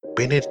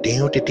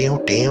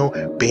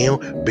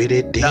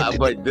Nah,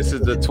 but this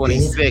is the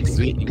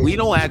 26th. We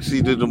don't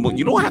actually do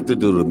you don't have to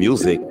do the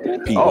music,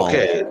 people.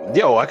 Okay,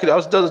 yo, I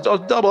was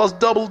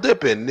double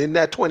dipping in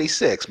that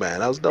 26,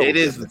 man. I was double. It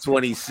is the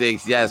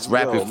 26th. Yes,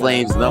 Rapid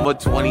Flames number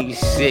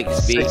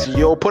 26.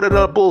 Yo, put it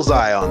a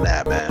bullseye on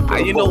that,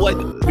 man. You know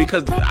what?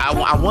 Because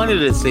I wanted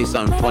to say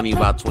something funny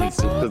about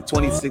 26. Because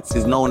 26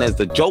 is known as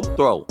the joke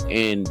throw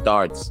in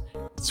darts.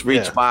 It's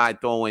reached by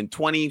throwing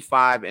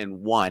 25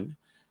 and 1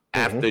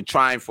 after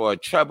trying for a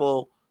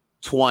treble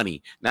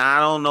 20. Now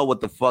I don't know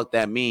what the fuck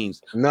that means.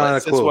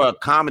 But since we're a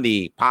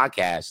comedy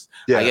podcast,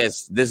 I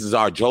guess this is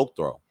our joke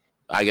throw.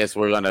 I guess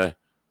we're gonna.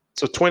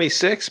 So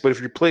 26, but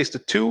if you place the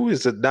 2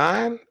 is a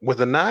 9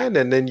 with a 9,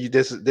 and then you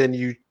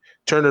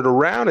turn it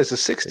around, it's a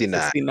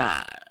 69.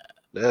 69.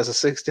 That's a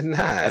 69.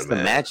 That's the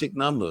magic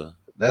number.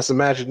 That's the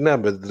magic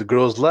number that the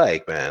girls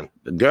like, man.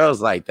 The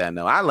girls like that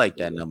number. I like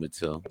that number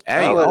too.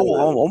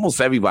 Almost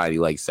everybody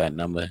likes that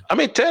number. I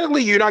mean,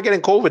 technically, you're not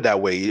getting COVID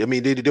that way. I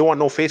mean, they don't want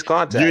no face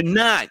contact. You're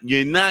not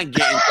getting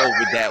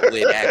COVID that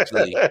way.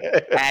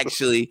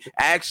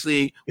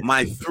 Actually,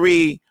 my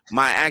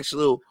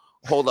actual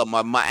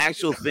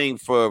thing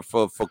for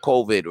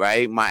COVID,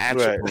 right? My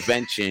actual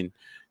prevention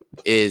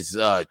is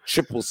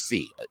triple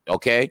C.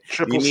 Okay,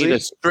 you need a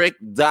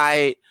strict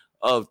diet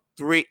of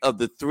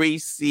the 3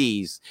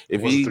 C's.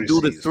 If you do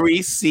the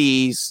 3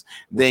 C's,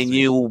 then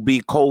you will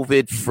be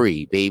COVID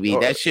free, baby.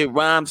 That shit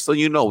rhymes, so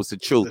you know it's the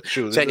truth.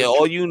 Check it.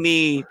 All you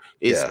need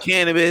is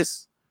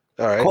cannabis,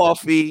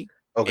 coffee,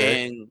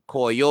 and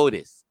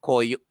coyotes.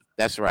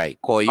 That's right,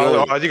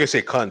 coyotes. I think I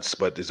say cunts,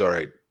 but it's all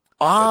right.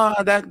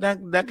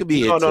 That could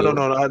be it.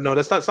 No.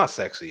 That's not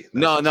sexy.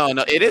 No.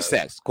 It is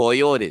sex.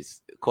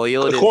 Coyotes.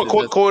 Coitus.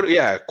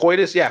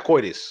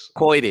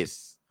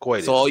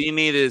 So all you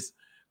need is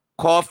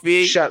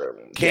coffee,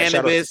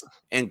 cannabis,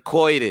 and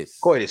coitus.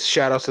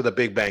 Shout out to the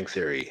Big Bang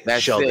Theory.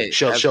 That's Sheldon. it.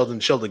 Sheldon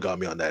got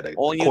me on that.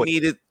 All you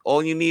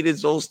need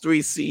is those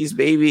 3 C's,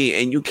 baby,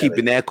 and you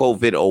keeping that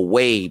COVID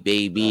away,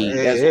 baby.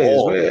 That's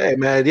all. Hey,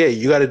 man. Yeah,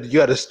 you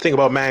gotta think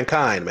about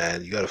mankind,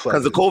 man. You gotta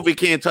because the COVID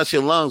can't touch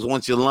your lungs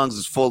once your lungs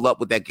is full up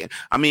with that.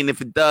 I mean,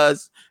 if it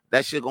does,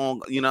 that shit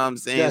gonna, you know what I'm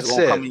saying? It's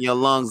gonna come in your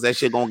lungs. That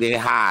shit gonna get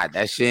high.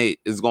 That shit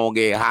is gonna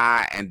get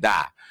high and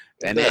die.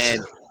 And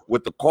then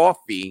with the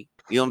coffee,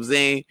 you know what I'm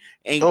saying?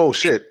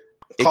 Shit.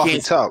 Coffee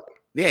talk.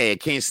 Yeah,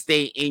 it can't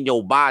stay in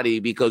your body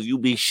because you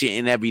be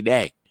shitting every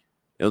day.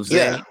 You know what I'm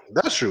saying? Yeah,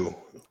 that's true.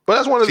 But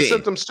that's one of the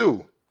symptoms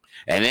too.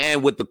 And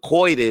then with the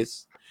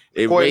coitus,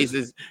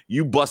 raises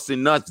you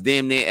busting nuts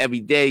damn near every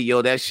day,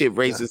 yo. That shit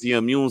raises your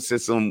immune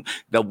system.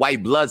 The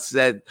white blood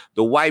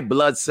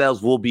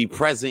cells will be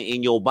present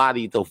in your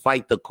body to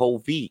fight the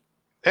COVID.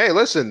 Hey,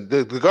 listen,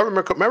 the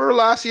government. Remember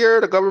last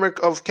year, the government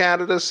of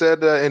Canada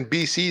said, and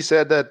BC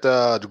said that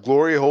the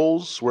glory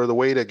holes were the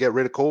way to get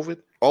rid of COVID.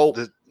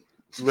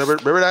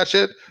 Remember that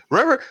shit?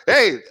 Remember?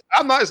 Hey,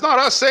 it's not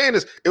us saying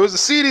this. It was the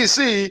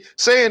CDC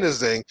saying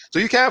this thing. So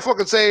you can't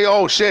fucking say,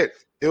 oh shit,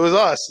 it was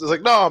us. It's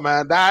like, no,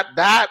 man,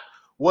 that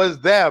was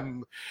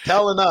them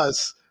telling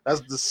us that's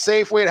the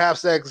safe way to have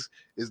sex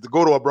is to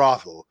go to a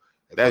brothel.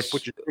 And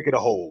put your dick in a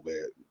hole,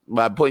 man.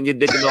 By putting your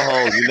dick in the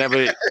hole, you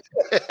never.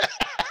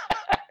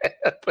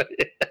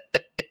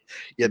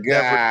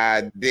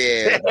 God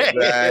damn,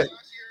 man.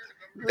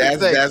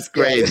 That's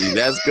crazy.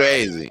 That's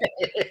crazy.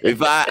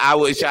 If I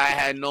wish I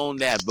had known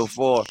that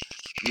before.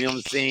 You know what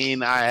I'm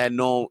saying? I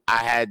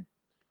had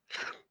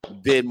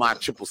did my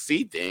triple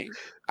C thing.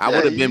 I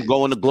would have been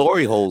going to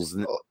glory holes.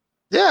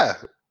 Yeah.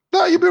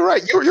 No, you'd be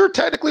right. You're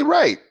technically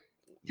right.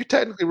 You're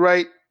technically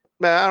right.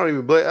 Man, I don't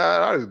even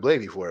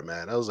blame you for it,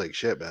 man. I was like,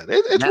 shit, man.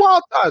 It's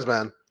wild times,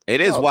 man. It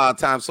is wild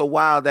time. So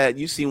wild that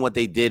you seen what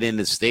they did in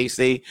the States.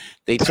 They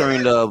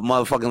turned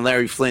motherfucking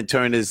Larry Flint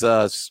turned his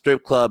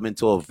strip club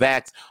into a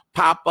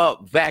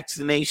pop-up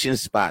vaccination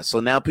spot. So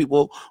now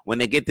people, when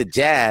they get the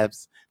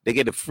jabs, they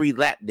get a free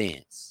lap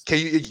dance. Can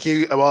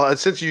you well,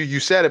 since you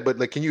said it, but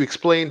like, can you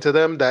explain to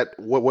them that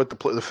what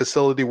the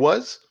facility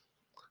was?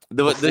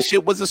 The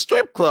shit was a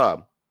strip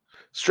club.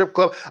 Strip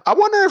club. I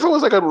wonder if it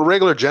was like a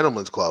regular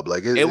gentleman's club.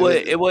 Like it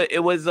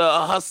was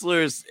a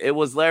Hustlers. It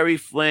was Larry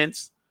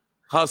Flint's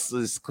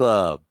Hustlers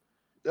Club,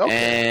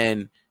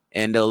 and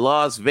the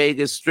Las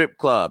Vegas Strip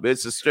Club.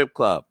 It's a strip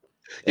club,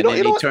 and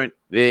then they turned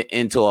it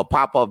into a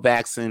pop-up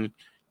vaccine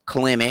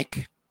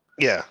clinic.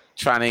 Yeah,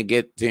 trying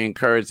to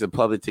encourage the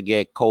public to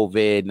get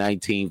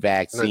COVID-19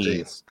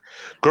 vaccines.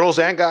 Girls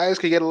and guys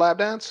can get a lap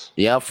dance.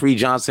 Yeah, free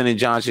Johnson &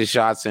 Johnson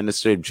shots in the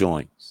strip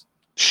joints.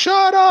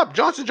 Shut up!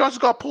 Johnson & Johnson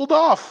got pulled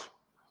off.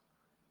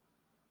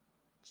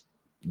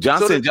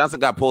 Johnson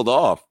got pulled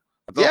off.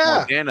 I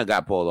thought Moderna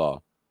got pulled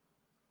off.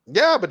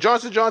 Yeah, but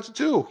Johnson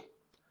too,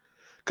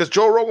 because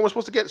Joe Rogan was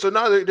supposed to get. So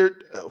now they're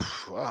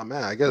oh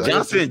man, I guess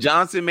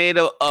Johnson made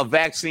a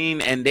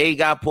vaccine and they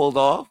got pulled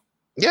off.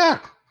 Yeah,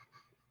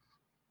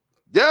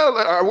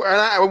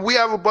 and we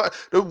have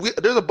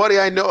there's a buddy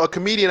I know, a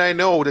comedian I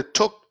know that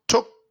took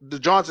the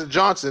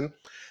Johnson.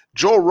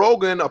 Joe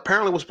Rogan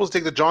apparently was supposed to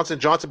take the Johnson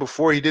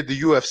before he did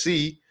the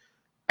UFC,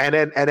 and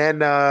then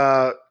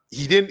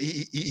he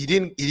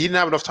didn't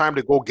have enough time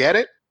to go get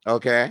it.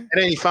 Okay. And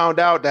then he found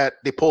out that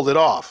they pulled it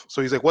off.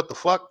 So he's like, what the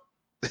fuck?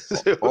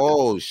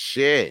 Oh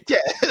shit. Yeah.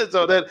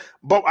 So then,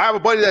 but I have a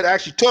buddy that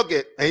actually took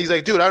it, and he's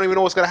like, dude, I don't even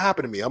know what's gonna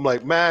happen to me. I'm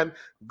like, man,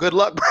 good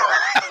luck, bro.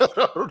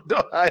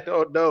 I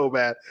don't know,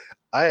 man.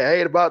 I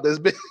ain't about this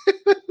bit.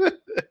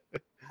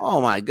 Oh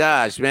my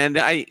gosh, man.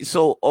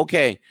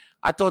 Okay.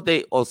 I thought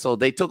they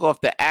took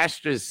off the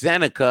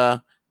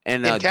AstraZeneca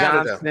and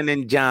Johnson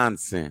and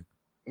Johnson.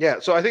 Yeah,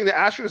 so I think the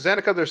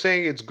AstraZeneca, they're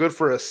saying it's good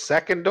for a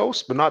second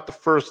dose, but not the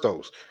first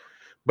dose.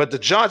 But the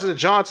Johnson &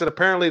 Johnson,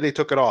 apparently they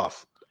took it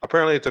off.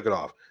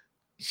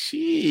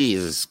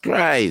 Jesus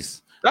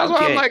Christ. That's why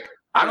I'm like,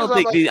 I don't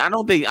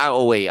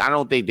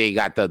think they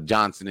got the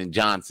Johnson &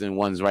 Johnson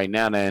ones right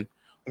now then.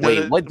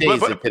 Wait, what day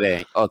is it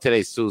today? Oh,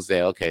 today's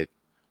Tuesday. Okay.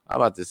 I'm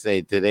about to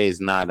say today's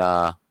not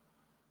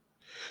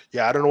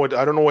Yeah, I don't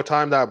know what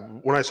time that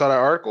when I saw that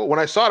article. When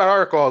I saw that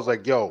article, I was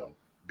like, yo,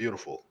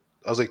 beautiful.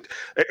 I was like,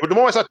 the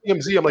moment I saw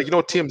TMZ, I'm like,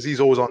 TMZ's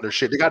always on their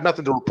shit. They got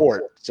nothing to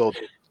report. So,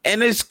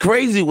 and it's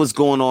crazy what's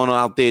going on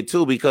out there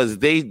too, because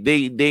they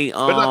they're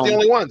not the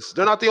only ones.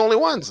 They're not the only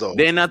ones though.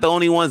 They're not the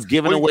only ones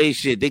giving away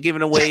shit. They're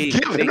giving away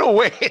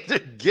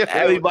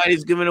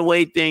everybody's giving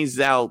away things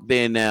out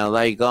there now.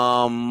 Like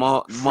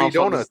free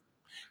donuts.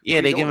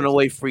 Yeah, they're giving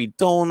away free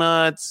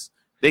donuts.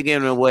 They're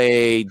giving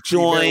away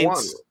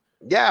joints.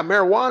 Yeah,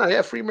 marijuana.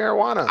 Yeah, free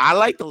marijuana. I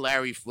like the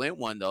Larry Flynt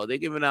one though. They're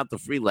giving out the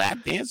free lap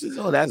dances.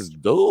 Oh, that's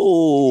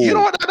dope. You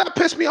know what? That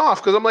pissed me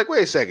off because I'm like,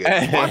 wait a second.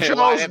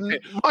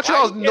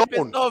 Montreal's known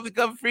to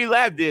become free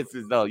lap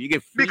dances though. You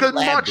get free because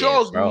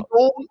Montreal's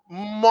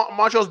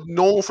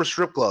known for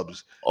strip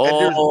clubs. And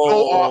there's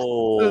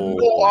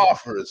no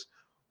offers.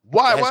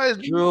 Why? That's why is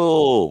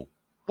true?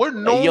 We're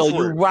known for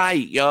you're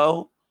right,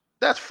 yo.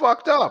 That's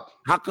fucked up.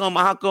 How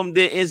come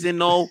there isn't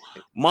no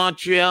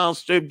Montreal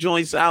strip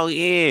joints out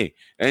here?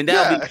 And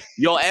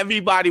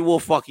everybody will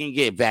fucking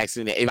get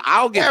vaccinated. If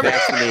I'll get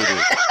vaccinated,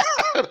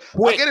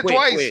 I'll get it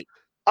twice.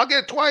 I'll get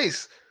it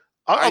twice.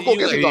 I'll go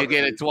get it. You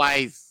get it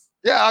twice.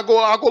 Yeah, I'll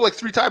go like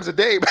 3 times a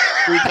day.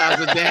 3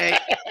 times a day.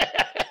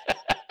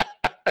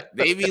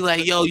 They be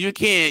like, yo, you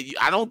can't.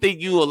 I don't think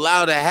you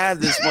allowed to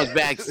have this much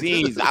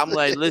vaccines. I'm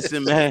like,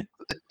 listen, man.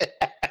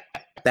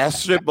 That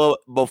strip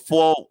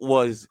before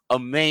was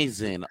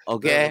amazing.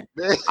 Okay,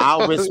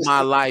 I'll risk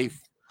my life.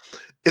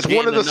 It's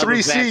one of the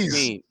 3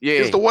 C's. Yeah,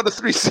 it's the one of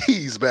the 3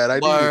 C's, man.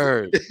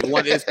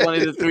 It's one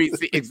of the 3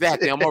 C's.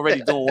 Exactly. I'm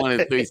already doing one of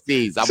the 3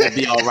 C's. I'm gonna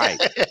be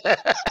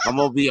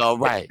all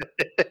right.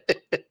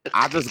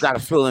 I just gotta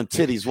feel them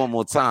titties one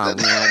more time,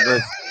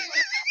 man.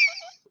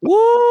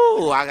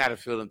 Woo! I gotta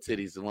feel them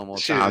titties one more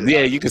time.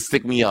 Yeah, you can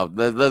stick me up.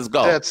 Let's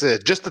go. That's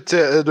it. Just the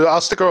tip.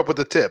 I'll stick her up with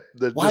the tip.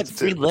 What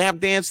free lap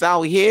dance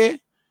out here?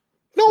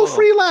 No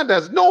free lap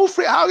dance. No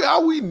free. How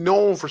are we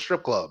known for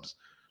strip clubs?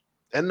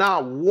 And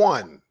not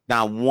one.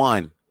 Not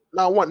one.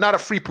 Not a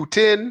free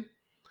Putin.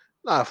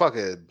 Not a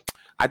fucking.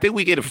 I think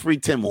we get a free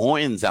Tim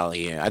Hortons out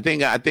here. I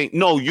think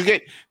no, you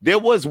get. There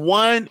was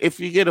one. If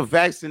you get a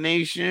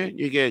vaccination,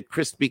 you get a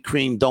Krispy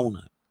Kreme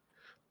donut.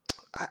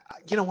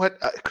 You know what?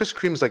 Krispy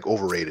Kreme is like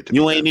overrated.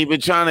 You ain't even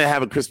trying to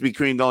have a Krispy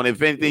Kreme donut.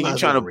 If anything, you're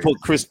trying to put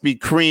Krispy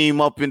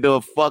Kreme up into a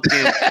fucking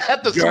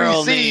the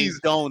 3 C's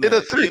donut. In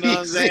the 3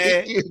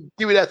 C's.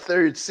 Give me that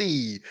 3rd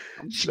C.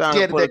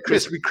 Get that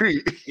Krispy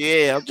Kreme.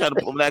 Yeah, I'm trying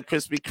to put that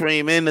Krispy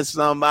Kreme into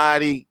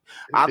somebody.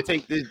 I'll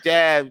take this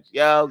jab,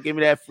 yo. Give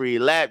me that free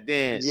lap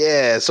dance.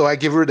 Yeah, so I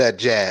give her that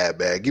jab,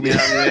 man. Give me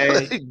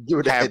that. Give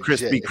her that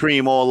Krispy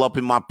Kreme all up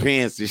in my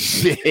pants and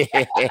shit.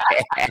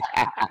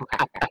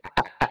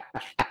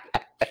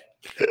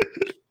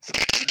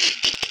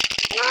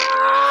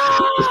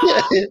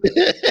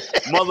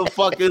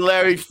 Motherfucking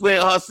Larry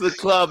Flynt Hustler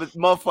Club.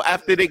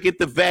 After they get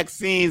the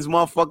vaccines,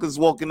 motherfuckers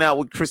walking out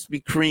with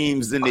Krispy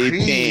Kremes in their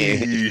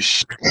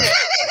pants.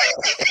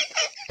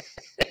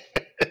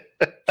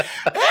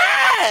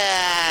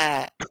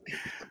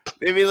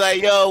 They be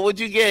like, yo, what'd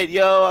you get?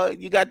 Yo,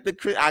 you got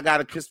I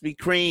got a Krispy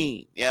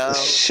Kreme. Yo,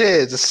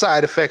 shit, the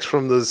side effects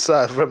from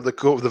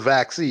the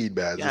vaccine,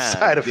 man. The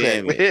side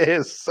effects.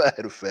 It's side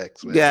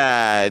effects, man.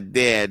 God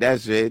damn,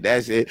 that's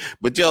it.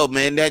 But yo,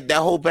 man, that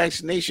whole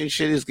vaccination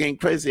shit is getting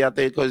crazy out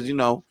there because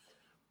now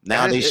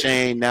they're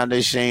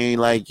saying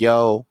like,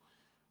 yo,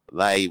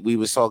 like we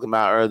was talking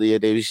about earlier,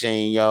 they were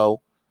saying,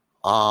 yo,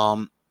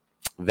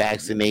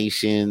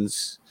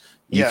 vaccinations.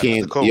 You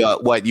can't go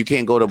to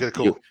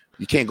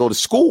you can't go to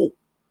school.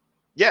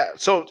 Yeah.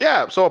 So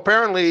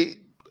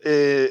apparently,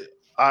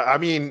 I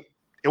mean,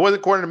 it wasn't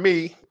according to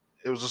me.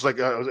 It was just like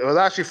it was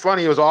actually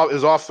funny. It was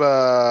off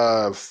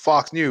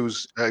Fox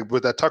News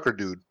with that Tucker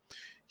dude.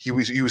 He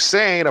was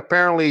saying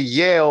apparently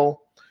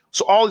Yale.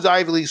 So all these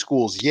Ivy League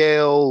schools,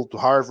 Yale,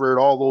 Harvard,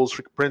 all those,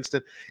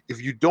 Princeton.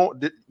 If you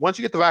don't, once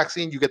you get the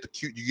vaccine, you get the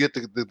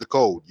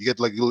code. You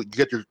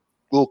get your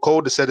little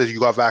code that says you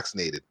got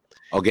vaccinated.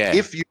 Okay.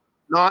 If you do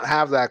not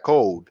have that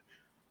code,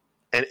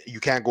 and you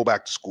can't go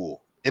back to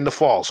school in the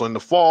fall. So in the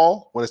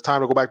fall, when it's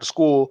time to go back to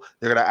school,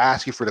 they're going to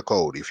ask you for the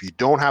code. If you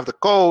don't have the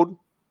code, you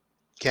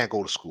can't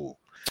go to school.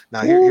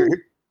 Now,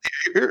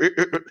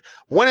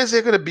 When is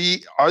it going to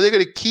be? Are they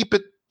going to keep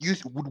it?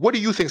 What do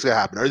you think is going to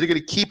happen? Are they going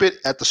to keep it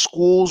at the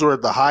schools or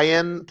at the high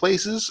end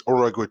places,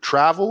 or like with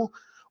travel,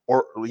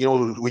 or when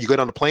you get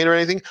on the plane or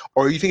anything?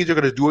 Or you think they're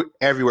going to do it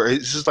everywhere?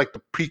 It's just like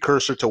the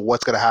precursor to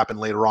what's going to happen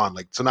later on.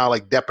 Like so now,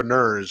 like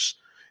dépanneurs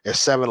and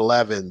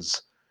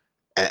 7-Elevens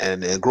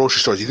and grocery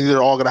stores. You think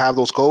they're all going to have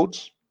those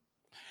codes?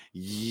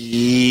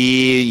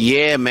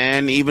 Yeah,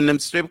 man. Even them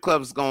strip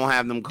clubs gonna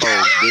have them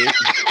codes, bitch.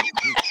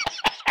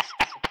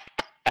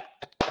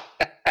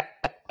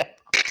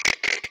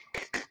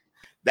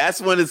 That's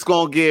when it's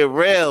gonna get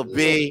real,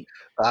 B.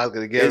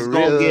 Gonna get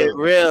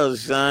real,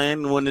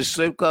 son. When the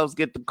strip clubs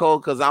get the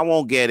code, because I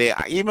won't get it.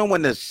 Even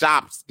when the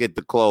shops get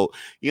the code,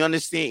 you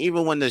understand?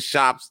 Even when the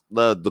shops,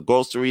 the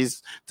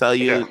groceries tell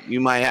you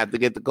you might have to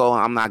get the code,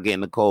 I'm not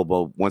getting the code.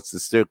 But once the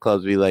strip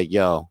clubs be like,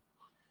 yo,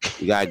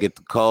 you gotta get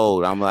the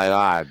code, I'm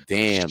like,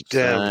 damn,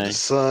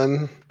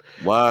 son.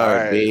 Word,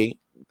 right. B.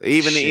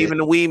 Even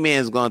the weed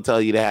man's gonna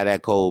tell you to have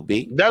that code,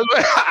 B. That's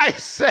what I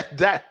said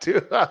that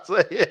too. I was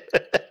like,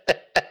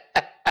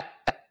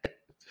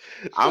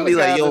 I'll be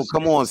like, yo,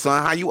 come on,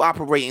 son. How you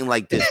operating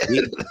like this,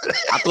 B?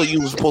 I thought you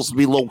was supposed to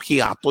be low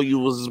key. I thought you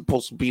was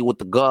supposed to be with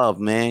the gov,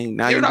 man.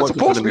 Now you're not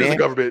supposed to be with the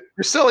government.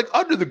 You're selling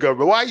under the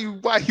government. Why you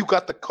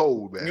got the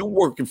code, man? You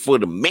working for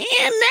the man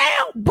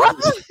now,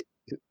 brother?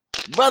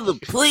 Brother,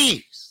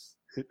 please.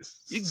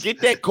 You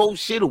get that cold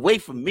shit away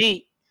from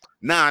me.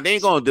 Nah, they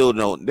ain't gonna do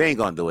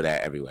that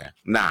everywhere.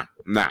 Nah.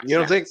 You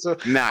don't think so?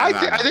 I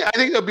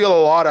think there'll be a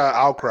lot of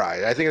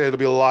outcry. I think there'll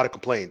be a lot of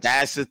complaints.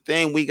 That's the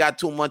thing. We got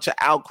too much of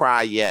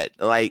outcry yet.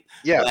 Like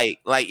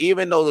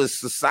even though the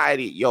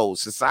society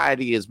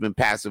has been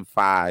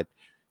pacified.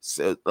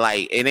 So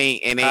like it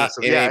ain't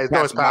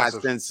pacified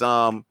since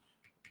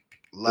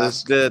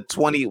it's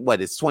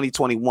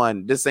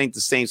 2021. This ain't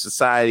the same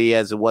society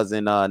as it was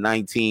in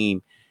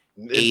 2019,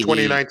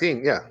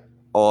 yeah.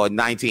 Or the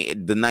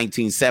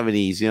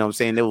 1970s, you know what I'm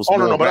saying? There was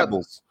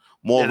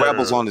more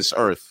rebels on this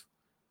earth.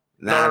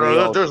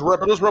 No. There's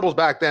rebels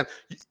back then.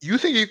 You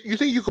think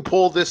you could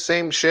pull this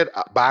same shit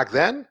back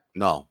then?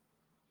 No,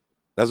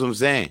 that's what I'm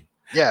saying.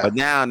 Yeah, but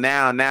now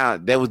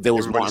there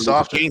was Martin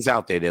Luther Kings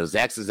out there, there was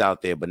X's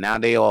out there, but now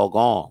they all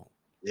gone.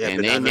 Yeah,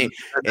 and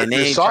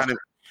they trying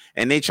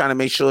to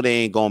make sure there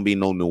ain't gonna be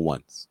no new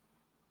ones.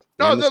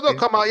 No, they'll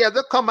come out. Yeah,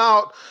 they'll come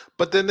out.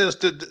 But then that's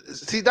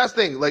the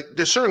thing. Like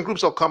there's certain groups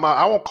that'll come out.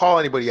 I won't call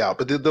anybody out,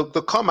 but they'll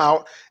come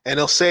out and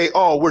they'll say,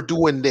 "Oh, we're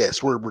doing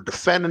this. We're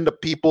defending the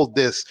people."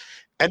 This,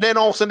 and then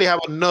all of a sudden they have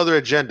another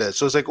agenda.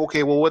 So it's like,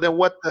 okay, well then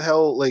what the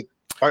hell? Like,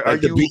 are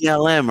the you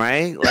BLM,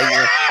 right?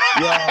 Like,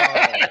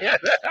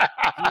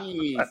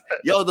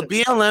 yo, the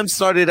BLM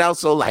started out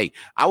so like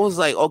I was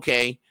like,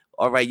 okay.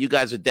 All right, you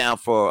guys are down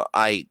for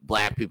like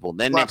black people.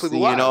 Then next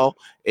thing you know,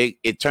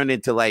 it turned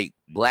into like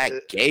black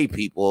gay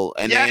people,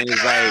 and then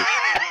it's like,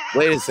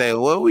 wait a second,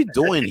 what are we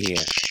doing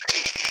here?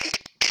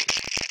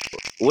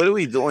 What are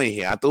we doing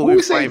here? I thought we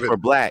were fighting for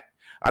black.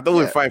 I thought we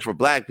were fighting for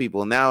black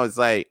people. Now it's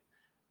like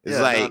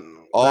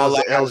all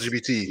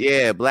LGBT.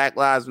 Yeah, Black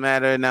Lives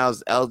Matter. Now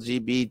it's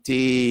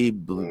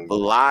LGBT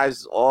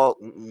lives all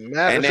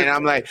matter. And then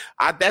I'm like,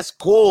 that's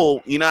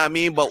cool, you know what I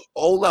mean? But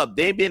hold up,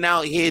 they've been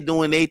out here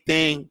doing their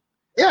thing.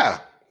 Yeah,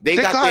 they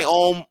got their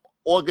own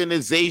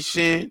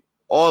organization,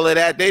 all of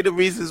that. They the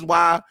reasons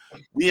why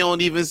we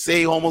don't even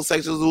say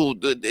homosexuals.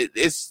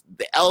 It's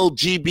the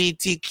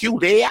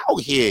LGBTQ. They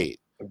out here.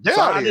 Yeah,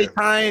 so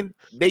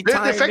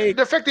they're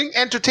affecting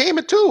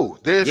entertainment too.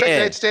 They're affecting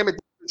entertainment.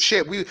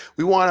 Shit, we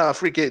want to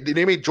freaking. Did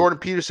they make Jordan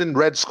Peterson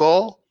Red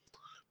Skull?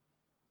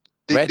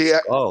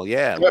 Oh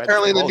yeah.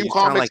 Apparently, in the new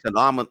comics, like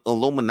an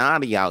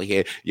Illuminati out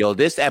here. Yo,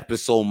 this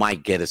episode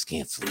might get us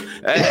canceled.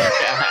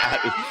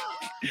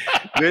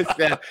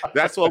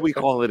 That's what we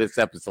call it. This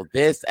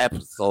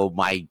episode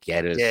might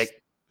get us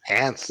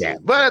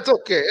canceled, but it's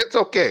okay. It's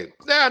okay.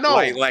 Yeah, no,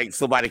 like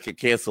somebody could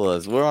cancel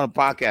us. We're on a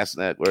podcast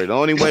network. The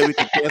only way we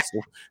can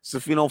cancel is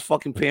if we don't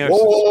fucking pay.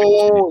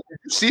 Whoa. Did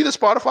you see the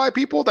Spotify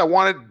people that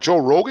wanted Joe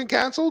Rogan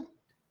canceled?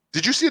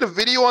 Did you see the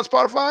video on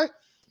Spotify?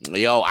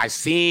 Yo, I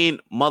seen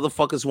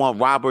motherfuckers want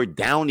Robert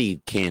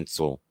Downey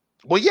canceled.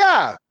 Well,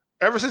 yeah.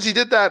 Ever since he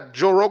did that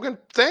Joe Rogan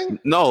thing?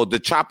 No, the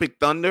Tropic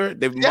Thunder.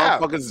 The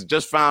motherfuckers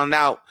just found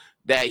out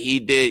that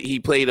he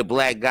played a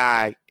black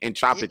guy in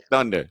Tropic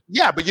Thunder.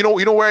 Yeah, but you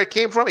know where it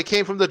came from? It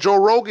came from the Joe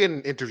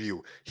Rogan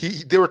interview.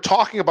 They were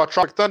talking about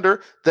Tropic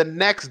Thunder. The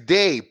next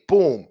day,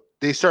 boom,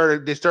 they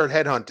started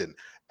headhunting.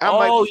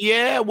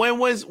 Yeah. When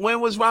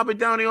was Robert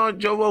Downey on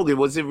Joe Rogan?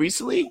 Was it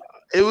recently?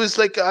 It was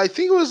like I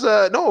think it was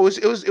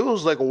it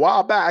was like a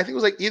while back. I think it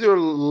was like either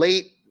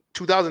late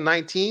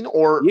 2019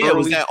 or early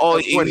was that?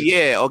 Oh,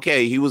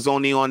 okay. He was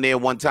only on there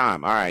one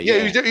time. All right.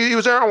 Yeah, he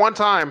was there on one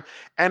time,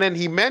 and then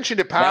he mentioned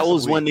it passively. That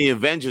was when the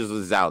Avengers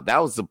was out.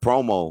 That was the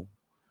promo.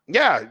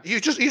 Yeah,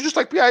 he's just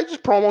like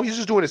just promo. He's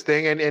just doing his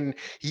thing, and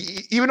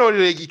he even though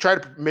he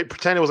tried to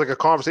pretend it was like a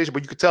conversation,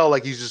 but you could tell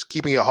like he's just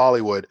keeping it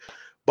Hollywood.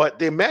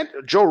 But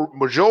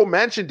Joe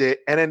mentioned it,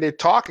 and then they're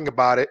talking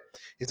about it.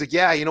 He's like,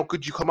 yeah,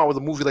 could you come out with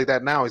a movie like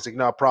that now? He's like,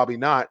 no, probably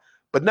not.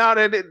 But now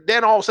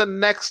then all of a sudden,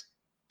 next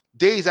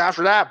days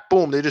after that,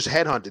 boom, they just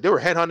headhunted. They were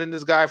headhunting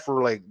this guy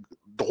for like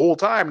the whole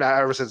time now,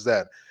 ever since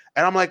then.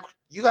 And I'm like,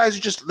 you guys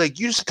are just like,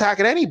 you just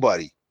attacking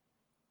anybody.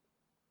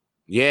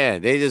 Yeah,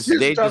 they just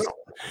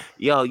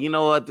yo, you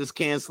know what this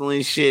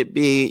canceling shit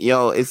be?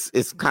 Yo,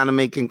 it's kind of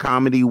making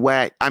comedy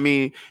whack. I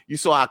mean, you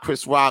saw how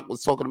Chris Rock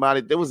was talking about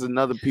it. There was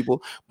another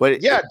people,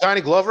 but yeah, Danny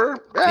Glover.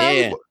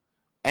 Yeah.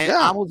 And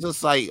I was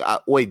just like,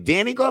 wait,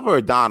 Danny Glover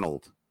or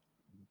Donald?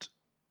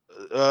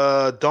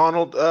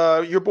 Donald,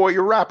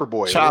 your rapper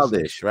boy.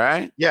 Childish,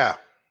 right? Yeah.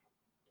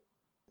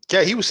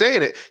 Yeah, he was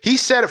saying it. He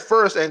said it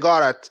first and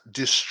got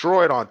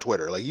destroyed on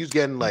Twitter. Like he was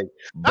getting like,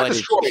 but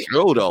it's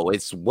true though.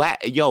 It's whack.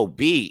 Yo,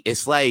 B.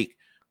 It's like,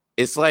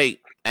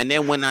 and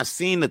then when I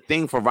seen the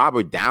thing for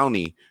Robert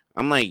Downey,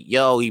 I'm like,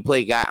 yo, he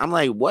played guy. I'm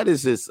like, what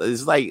is this?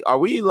 It's like, are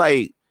we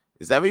like,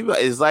 is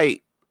everybody? It's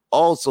like,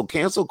 also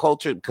cancel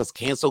culture, because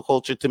cancel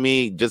culture to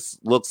me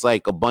just looks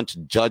like a bunch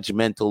of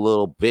judgmental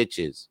little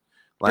bitches.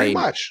 Like, pretty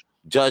much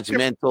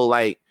judgmental,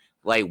 like,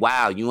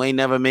 wow, you ain't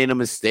never made a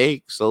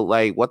mistake. So,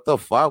 like, what the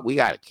fuck? We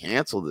gotta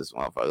cancel this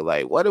motherfucker.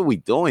 Like, what are we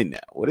doing now?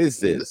 What is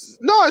this?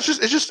 No, it's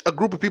just a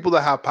group of people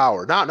that have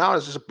power. Now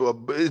it's just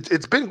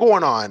it's been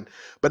going on,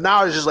 but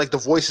now it's just like the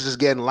voices is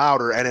getting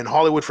louder, and in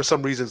Hollywood for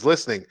some reason is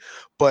listening.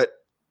 But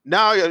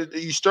now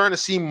you're starting to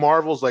see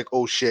Marvel's like,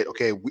 oh shit,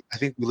 okay, I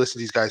think we listen to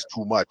these guys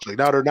too much. Like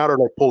now they're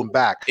like pulling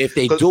back. If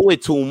they do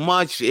it too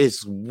much,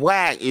 it's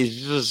whack. It's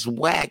just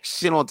whack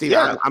shit on TV.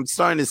 Yeah. I'm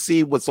starting to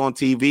see what's on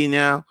TV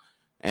now.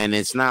 And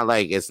it's not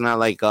like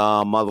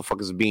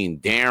motherfuckers being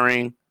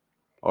daring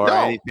or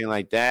anything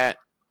like that.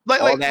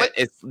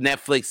 It's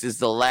Netflix is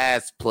the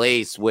last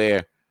place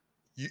where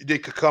they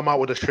could come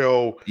out with a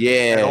show.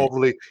 Yeah, and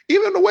overly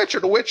even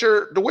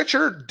The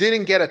Witcher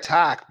didn't get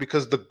attacked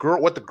because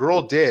what the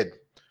girl did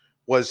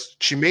was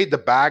she made the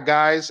bad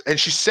guys, and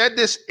she said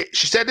this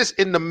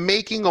in the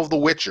making of The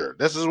Witcher.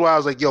 This is why I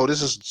was like, yo,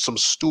 this is some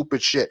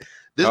stupid shit.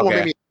 This is what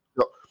made me.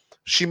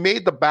 She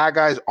made the bad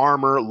guys'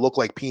 armor look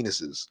like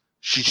penises.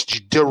 She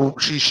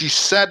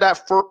said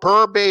that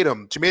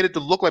verbatim. She made it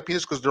to look like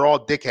penis because they're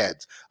all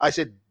dickheads. I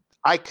said,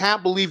 I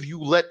can't believe you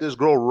let this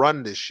girl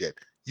run this shit.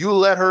 You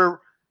let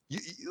her.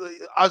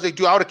 I was like,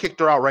 dude, I would have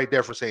kicked her out right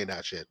there for saying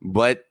that shit.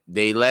 But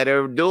they let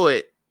her do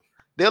it.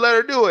 They let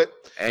her do it.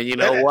 And you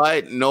know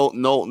what?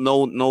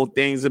 No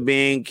things are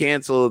being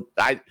canceled.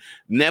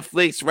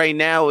 Netflix right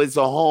now is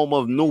a home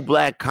of new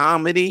black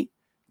comedy,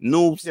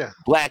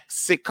 black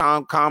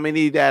sitcom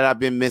comedy that I've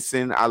been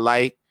missing. I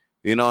like.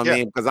 You know what I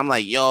mean? Because I'm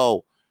like,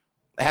 yo,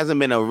 it hasn't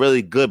been a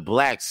really good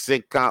black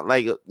sitcom,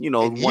 like, you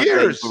know,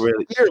 years.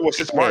 Was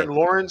it Martin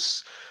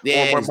Lawrence?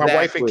 Yeah, my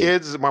wife and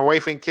kids. My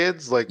wife and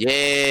kids, like,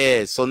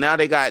 yeah. So now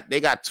they got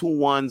two new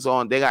ones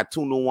on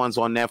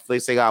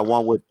Netflix. They got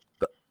one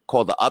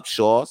called The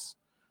Upshaws.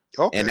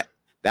 Okay. And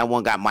that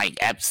one got Mike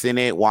Epps in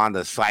it,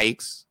 Wanda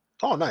Sykes.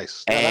 Oh,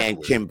 nice.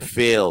 And Kim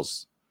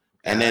Fields.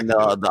 And then the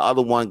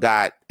other one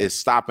is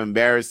Stop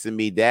Embarrassing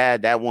Me,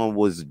 Dad. That one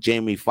was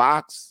Jamie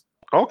Foxx.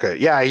 Okay,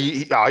 yeah,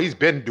 he's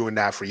been doing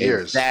that for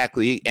years.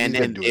 Exactly, and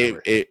then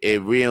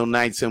it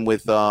reunites him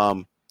with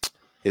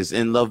his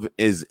in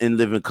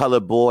living color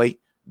boy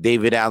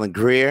David Alan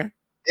Grier.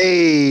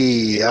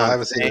 Hey, I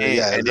haven't seen it.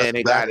 Yeah, and then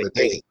they got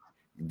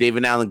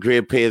David Alan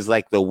Grier plays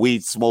like the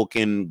weed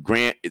smoking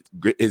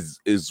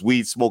is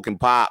weed smoking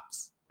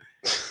pops.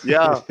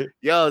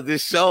 Yo,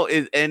 this show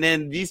is, and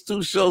then these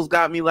two shows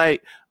got me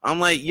like, I'm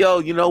like, yo,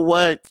 you know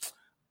what?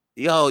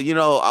 Yo, you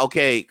know,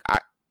 okay,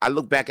 I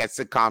look back at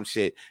sitcom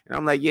shit and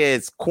I'm like, yeah,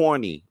 it's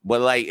corny,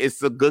 but like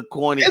it's a good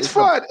corny. It's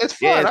fun. It's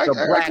fun. Yeah,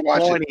 black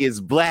corny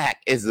is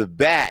black. It's a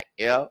back,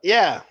 yo.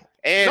 Yeah.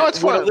 And it's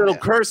fun. A little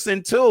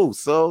cursing too.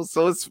 So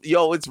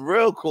it's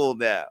real cool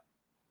now.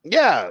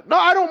 Yeah. No,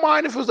 I don't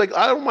mind if it was like,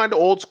 I don't mind the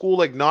old school,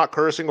 like not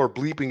cursing or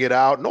bleeping it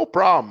out. No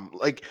problem.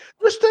 Like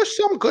there's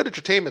some good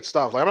entertainment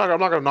stuff. Like I'm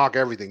not gonna knock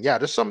everything. Yeah,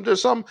 there's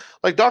some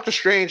like Doctor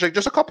Strange, like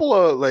just a couple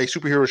of like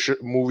superhero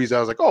movies.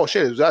 I was like, oh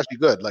shit, it was actually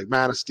good. Like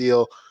Man of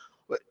Steel.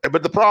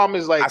 But the problem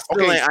is like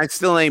I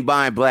still ain't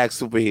buying black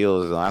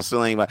superheroes. Though. I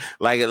still ain't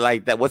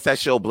like that. What's that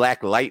show?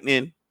 Black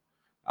Lightning.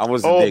 I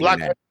wasn't digging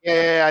that.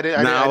 Yeah, I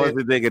didn't. I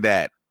wasn't digging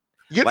that.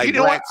 You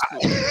know what?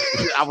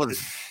 I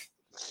was.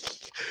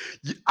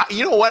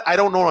 You know what? I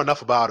don't know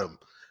enough about him.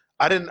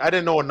 I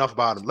didn't know enough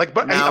about him. Like,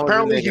 but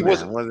apparently he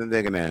wasn't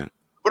digging that.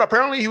 But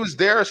apparently he was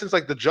there since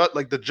like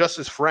the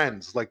Justice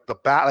Friends, like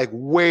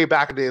way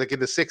back in the in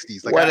the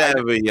 60s. Like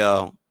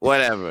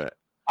whatever.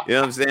 You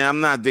know what I'm saying?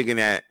 I'm not digging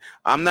that.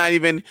 I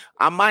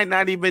might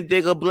not even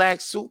dig a black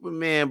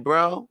Superman,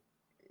 bro.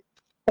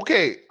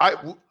 Okay,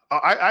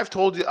 I've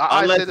told you.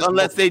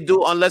 Unless they do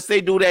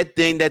that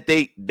thing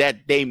that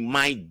they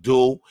might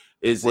do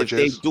is if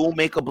they do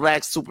make a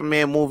black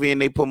Superman movie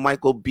and they put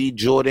Michael B.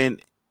 Jordan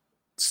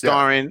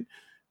starring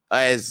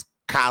as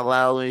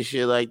Kal-El and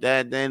shit like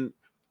that, then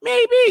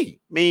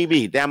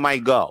maybe that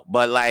might go.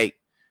 But like,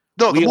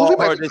 no, we all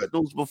heard this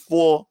news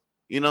before.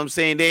 You know what I'm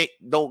saying? They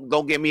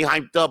don't get me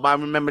hyped up. I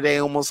remember they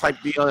almost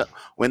hyped me up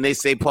when they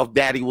say Puff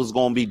Daddy was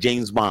gonna be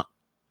James Bond.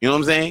 You know what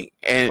I'm saying?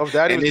 And Puff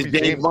Daddy was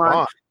James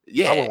Bond.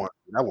 Yeah,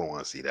 I wouldn't want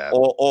to see that.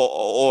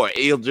 Or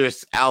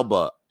Idris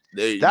Elba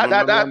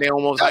That they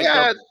almost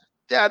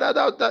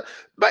that.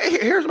 But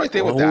here's my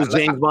thing with that. Who's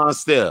James Bond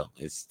still?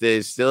 It's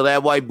still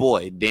that white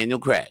boy, Daniel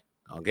Craig.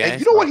 Okay,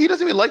 and you know what? He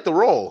doesn't even like the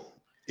role.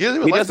 He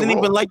doesn't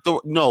even like the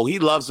role. No, he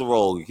loves the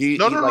role. No. He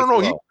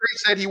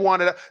said he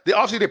wanted it.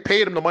 They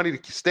paid him the money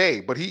to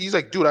stay, but he's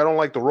like, dude, I don't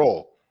like the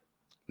role.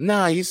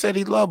 Nah, he said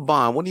he loved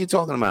Bond. What are you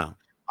talking about?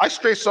 I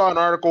straight saw an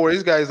article where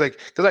these guys like,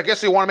 because I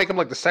guess they want to make him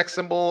like the sex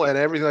symbol and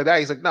everything like that.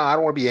 He's like, no, I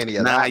don't want to be any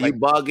of that. Nah, like, you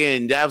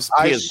bugging. That's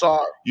Pierce. I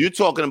saw. You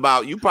talking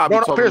about? You probably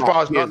talking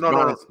about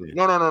Pierce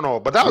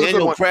No. But that was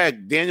Daniel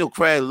Craig. Daniel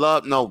Craig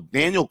loved. No,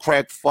 Daniel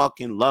Craig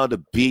fucking loved to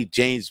beat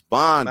James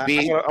Bond.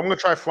 Man, I'm gonna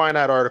try to find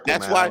that article.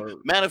 That's why.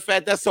 Matter of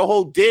fact, that's the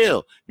whole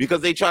deal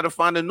because they try to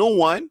find a new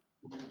one.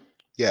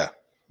 Yeah,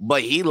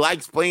 but he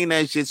likes playing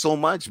that shit so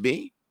much,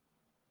 B.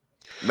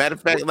 Matter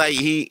of fact, like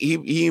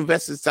he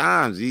invests his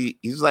times.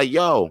 He's like,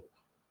 yo.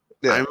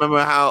 Yeah. I remember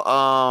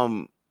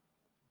how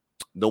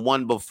the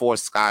one before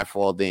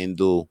Skyfall didn't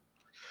do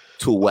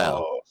too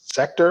well.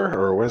 Sector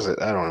or was it?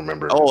 I don't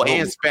remember. Oh,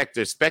 and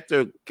Spectre.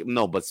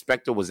 But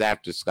Spectre was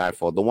after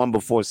Skyfall. The one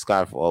before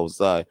Skyfall was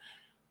I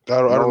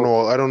don't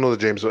know. I don't know the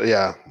James.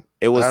 Yeah.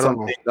 It was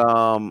something.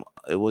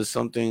 It was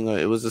something.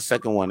 It was the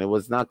second one. It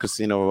was not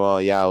Casino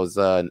Royale. It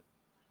was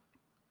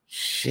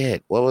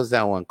shit. What was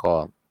that one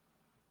called?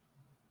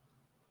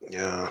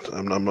 Yeah,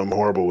 I'm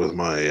horrible with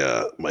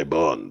my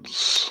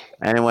bonds.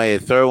 Anyway,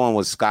 the third one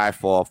was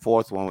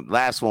Skyfall.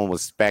 Last one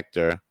was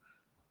Spectre.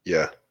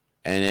 Yeah.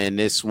 And then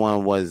this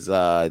one was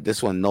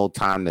No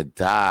Time to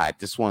Die.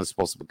 This one's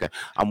supposed to be.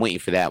 I'm waiting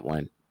for that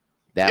one.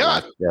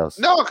 One.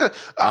 No,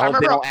 I hope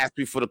they don't ask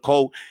me for the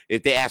code.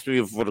 If they ask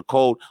me for the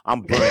code,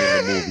 I'm burning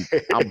the movie.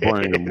 I'm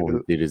burning the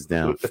movie theaters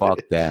down.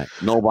 Fuck that.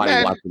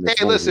 Nobody watching this.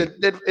 Hey, movie. Listen,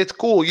 it's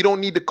cool. You don't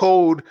need the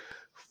code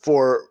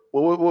for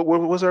what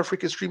was our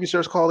freaking streaming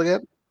service called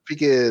again?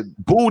 Freaking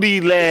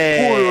Booty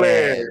Leg.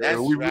 That's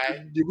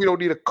right. We don't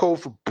need a code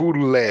for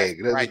Booty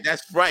Leg.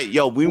 That's right.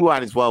 Yo, we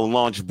might as well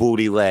launch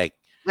Booty Leg.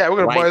 Yeah,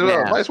 we're gonna might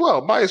as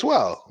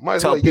well.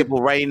 Tell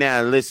people right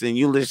now. Listen,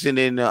 you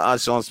listening to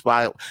us on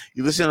Spotify.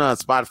 You listen on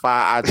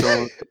Spotify,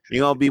 iTunes.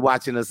 You're gonna be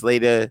watching us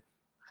later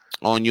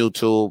on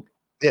YouTube.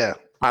 Yeah.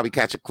 Probably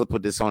catch a clip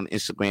of this on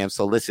Instagram.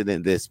 So listen to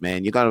this,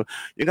 man. You're gonna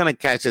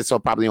catch it. So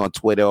probably on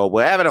Twitter or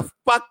wherever the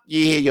fuck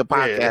you hear your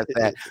podcast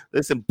at.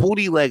 Listen,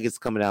 Booty Leg is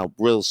coming out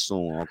real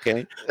soon.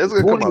 Okay,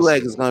 Booty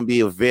Leg is gonna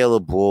be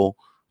available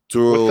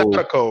through without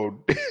a code.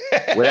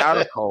 Without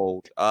a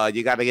code,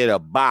 you got to get a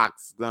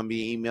box. It's gonna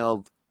be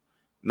not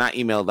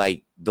emailed,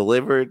 like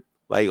delivered.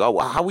 Like, oh,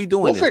 how we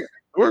doing this?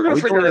 We're gonna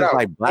figure it out.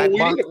 Like black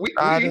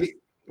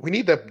we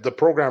need the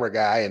programmer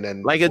guy, and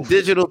then like a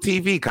digital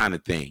TV kind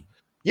of thing.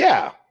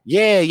 Yeah.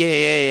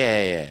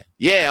 Yeah.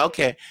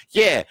 Okay.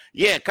 Yeah.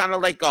 Kind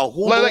of like a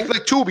Hulu. Like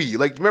Tubi.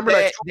 Like remember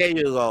that? There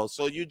you go.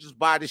 So you just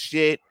buy the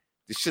shit.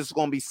 The shit's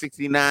gonna be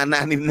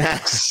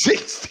 $69.99.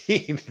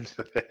 16.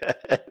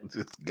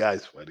 This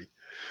guy's funny.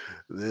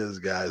 It's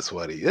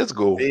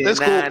cool. It's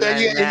cool.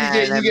 And you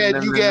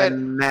get,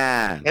 and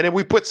then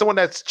we put someone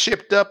that's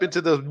chipped up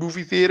into the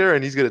movie theater,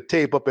 and he's gonna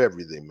tape up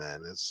everything,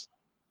 man.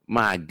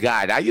 My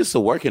God, I used to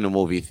work in a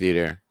movie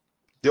theater.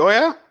 Oh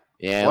yeah,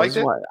 yeah.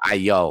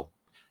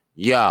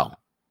 Yo,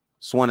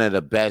 it's one of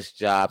the best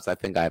jobs I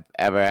think I've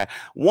ever had.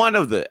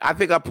 I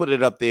think I put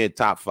it up there in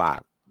top 5.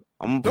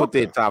 I'm gonna put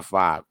it in top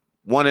 5.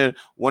 One of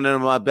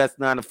my best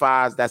 9 to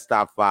 5s. That's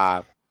top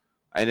 5,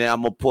 and then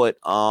I'm gonna put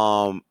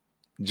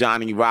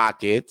Johnny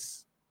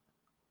Rockets.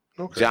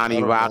 Okay.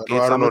 Johnny Rockets.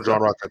 I don't know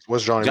John Rockets.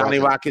 What's Johnny Rockets? Johnny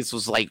Rockets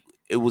was like,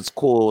 it was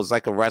cool. It was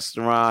like a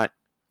restaurant.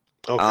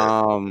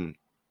 Okay.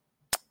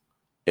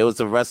 It was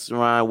a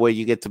restaurant where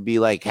you get to be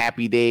like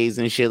Happy Days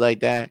and shit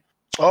like that.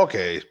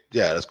 Okay,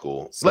 yeah, that's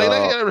cool. So,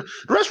 like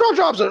restaurant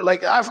jobs are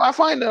like I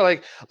find that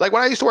like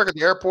when I used to work at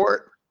the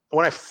airport.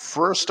 When I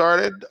first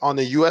started on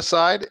the U.S.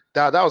 side,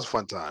 that was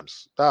fun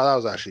times. That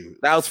was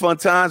fun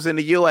times in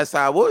the U.S.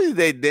 side. What was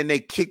they? Then they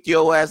kicked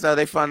your ass out.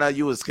 They found out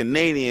you was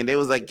Canadian. They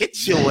was like,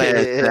 "Get your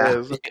ass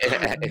out."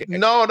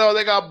 No,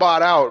 they got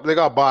bought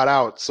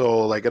out.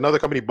 So like another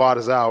company bought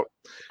us out.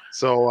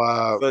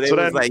 So they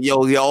was like, "Yo,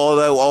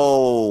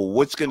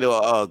 which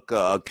Canadian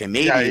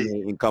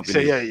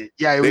company?"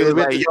 Yeah. They was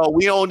like, "Yo,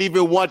 we don't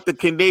even want the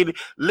Canadian.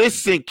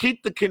 Listen,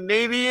 keep the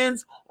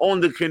Canadians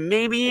on the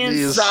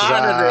Canadian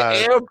side of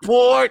the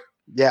airport.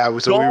 Yeah,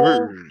 so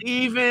don't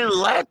even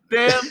let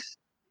them.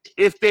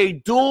 If they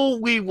do,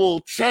 we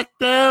will check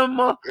them.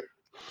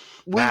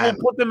 We will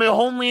put them in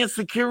Homeland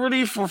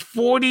Security for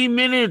 40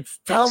 minutes.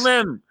 Tell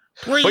them,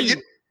 please."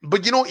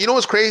 But you know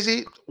what's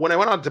crazy? When I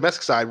went on the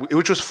domestic side,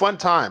 which was fun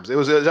times, it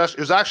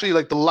was actually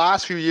like the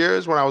last few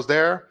years when I was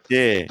there.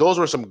 Yeah, those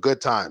were some good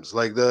times.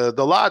 Like the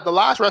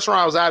last restaurant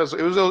I was at,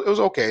 it was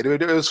okay.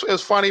 It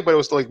was funny, but it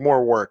was like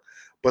more work.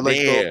 But like,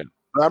 I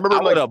remember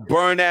I would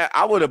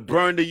have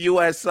burned the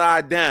U.S.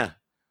 side down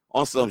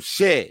on some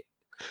shit.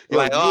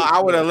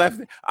 I would have left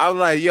it. I was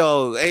like,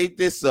 yo, ain't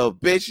this a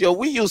bitch? Yo,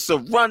 we used to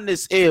run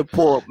this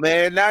airport,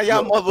 man. Now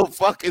y'all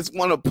motherfuckers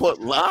want to put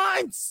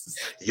lines.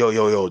 Yo,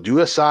 the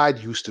US side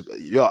used to,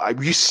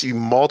 we see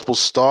multiple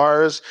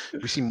stars.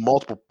 We see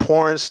multiple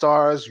porn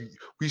stars.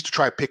 We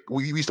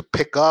used to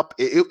pick up.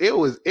 It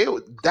was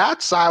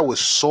that side was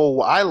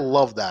so. I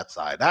love that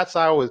side. That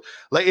side was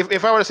like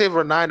if I were to say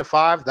for 9 to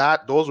 5,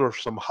 those were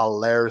some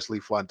hilariously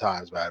fun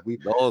times, man.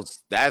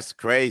 That's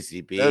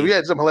crazy, B. We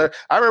had some hilarious.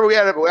 I remember we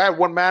had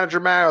one manager,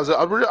 man. Me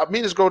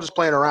and this girl just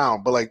playing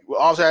around, but like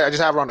obviously I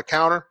just have her on the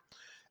counter,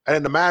 and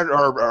then the manager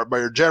or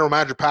my general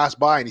manager passed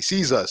by and he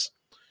sees us.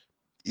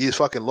 He just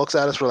fucking looks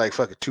at us for like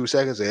fucking 2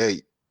 seconds and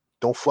hey,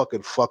 don't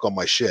fucking fuck on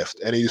my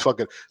shift. And he's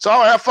fucking, so all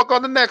right, I'll fuck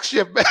on the next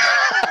shift, man.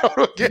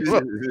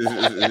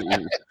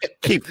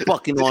 Keep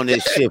fucking on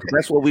this shift.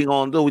 That's what we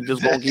gonna do. We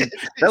just gonna keep,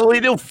 that's what we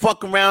do,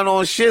 fuck around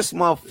on shifts,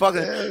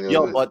 motherfucker.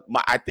 Yo, but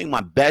I think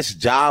my best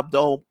job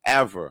though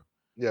ever,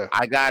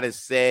 I gotta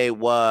say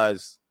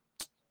was,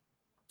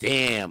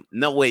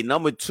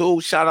 number 2,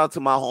 shout out to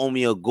my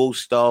homie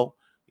Augusto.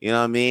 You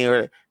know what I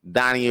mean?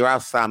 Donnie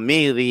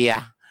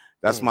Rasamilia.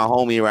 That's my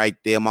homie right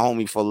there, my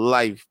homie for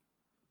life.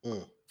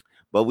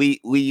 But we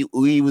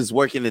was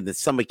working in the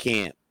summer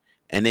camp,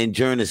 and then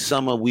during the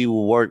summer we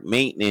would work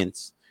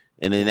maintenance,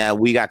 and then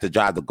we got to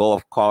drive the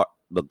golf cart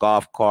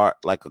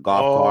like a golf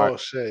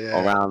cart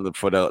around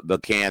for the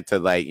camp to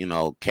like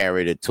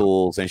carry the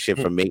tools and shit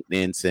for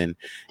maintenance, and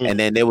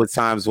then there were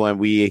times when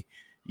we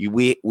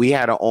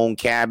had our own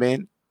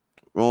cabin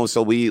room,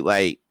 so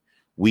we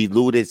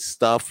looted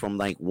stuff from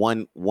like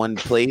one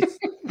place.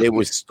 They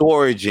were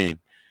storage in.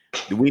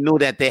 We knew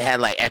that they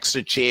had like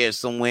extra chairs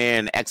somewhere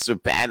and extra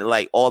pad,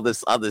 like all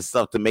this other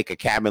stuff to make a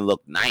cabin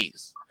look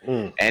nice.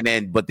 And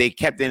then, but they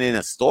kept it in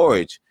a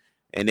storage.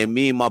 And then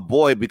me and my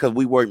boy, because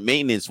we worked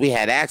maintenance, we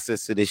had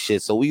access to this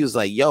shit. So we was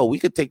like, yo, we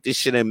could take this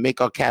shit and make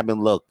our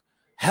cabin look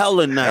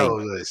hella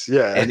nice.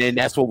 Yeah. And then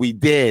that's what we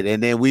did.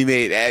 And then we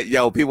made,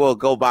 people would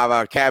go by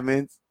our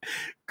cabins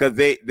because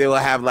they will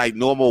have like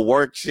normal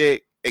work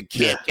shit. And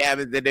camp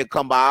cabins, then they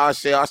come by our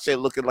shit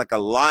looking like a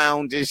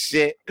lounge and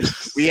shit.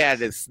 We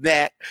had a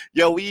snack.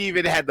 Yo, we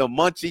even had the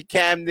munchie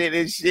cabinet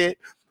and shit.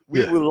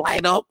 We would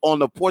light up on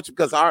the porch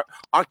because our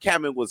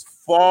cabin was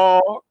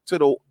far to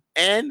the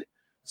end.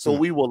 So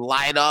we would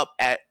light up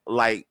at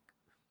by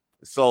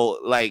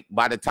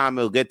the time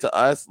it'll get to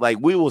us, like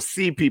we will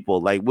see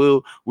people. Like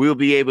we'll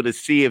be able to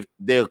see if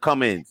they'll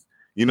come in.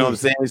 You know what I'm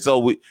saying?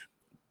 So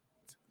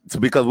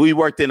because we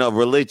worked in a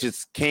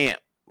religious camp.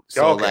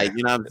 So like,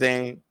 you know what I'm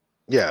saying?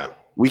 Yeah,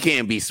 we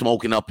can't be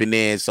smoking up in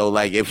there. So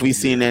like, if we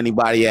seen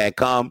anybody that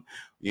come,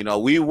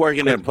 we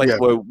working in a place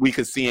where we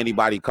could see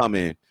anybody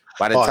coming.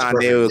 By the time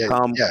they would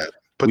come,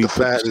 put we the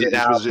fat shit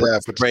out,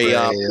 put spray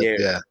up.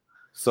 Yeah.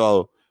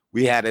 So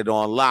we had it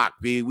on lock.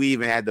 We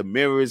even had the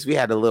mirrors. We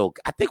had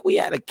I think we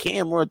had a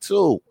camera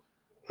too.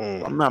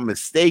 If I'm not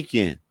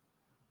mistaken.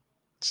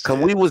 Cause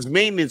we was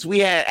maintenance. We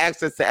had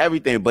access to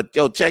everything. But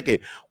yo, check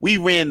it. We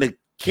ran the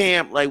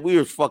camp like we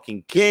were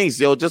fucking kings,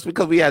 yo. Just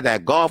because we had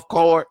that golf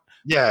cart.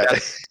 Yeah.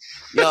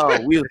 Yo,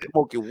 we were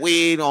smoking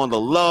weed on the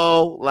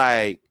low.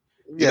 Like,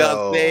 you know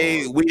what I'm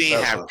saying? We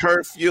didn't have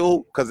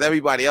curfew because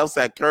everybody else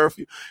had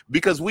curfew.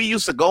 Because we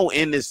used to go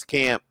in this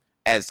camp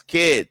as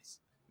kids.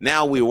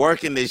 Now we're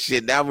working this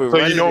shit. Now we're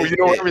running you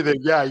know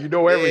everything. Yeah, you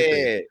know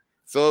everything.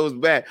 So it was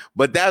bad.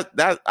 But that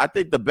I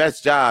think the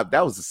best job,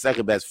 that was the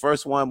second best.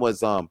 First one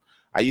was I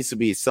used to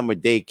be a summer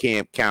day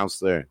camp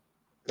counselor.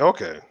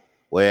 Okay.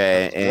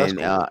 Where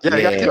cool. I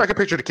can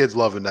picture the kids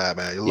loving that,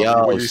 man.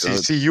 When you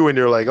see you and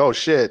you're like, oh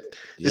shit,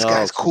 this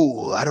guy's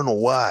cool. I don't know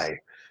why.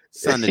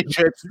 Son,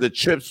 the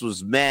trips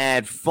was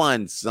mad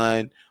fun,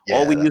 son.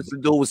 All we used to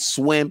do was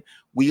swim.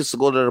 We used to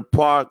go to the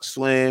park,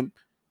 swim,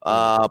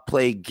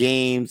 play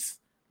games.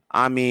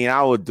 I mean,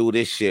 I would do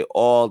this shit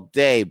all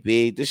day,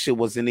 B. This shit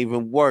wasn't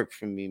even work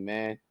for me,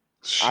 man.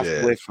 Shit.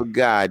 I swear for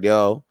God,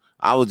 yo.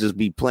 I would just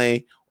be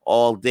playing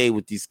all day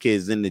with these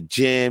kids in the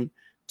gym,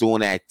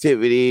 doing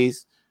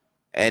activities.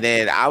 And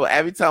then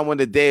every time when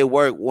the day of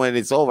work, when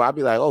it's over, I'll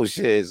be like, oh,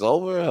 shit, it's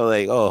over? I'm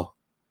like, oh.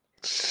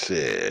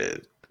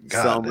 Shit.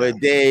 Summer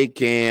day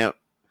camp.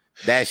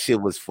 That shit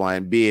was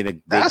fun. Being a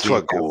That's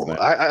what cool.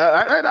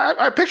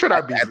 I pictured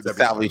that. That's the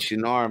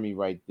Salvation Army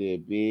right there,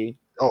 B.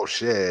 Oh,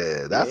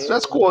 shit.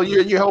 That's cool.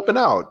 You're helping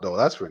out, though.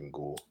 That's freaking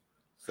cool.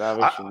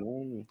 Salvation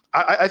Army.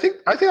 I think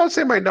I'd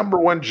say my number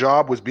one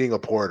job was being a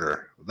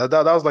porter. That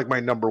was like my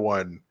number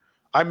one.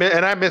 I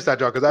missed that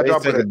job because that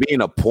job was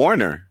being a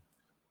porter.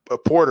 A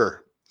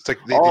porter. It's like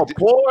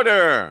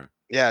porter.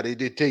 Yeah, they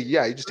did take.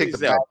 Yeah, you just take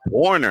the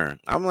porter.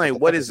 I'm like,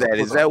 what is that?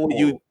 Is that what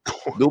you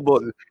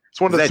do? It's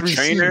one of the three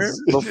trainer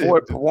C's.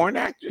 Before porn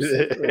actors.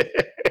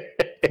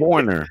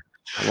 Porter.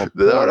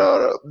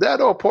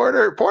 No,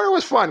 Porter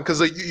was fun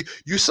because like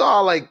you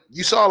saw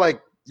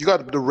you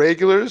got the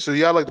regulars, so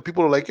you had like the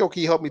people who are like, yo,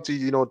 can you help me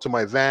to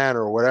my van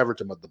or whatever,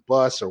 to the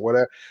bus or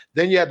whatever.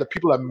 Then you had the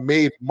people that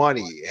made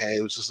money, and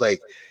it was just like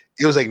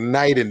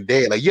night and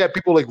day. Like you had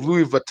people like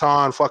Louis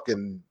Vuitton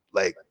fucking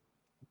like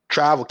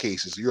travel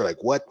cases. You're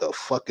like, what the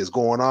fuck is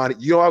going on?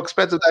 You know how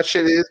expensive that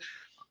shit is?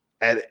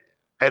 And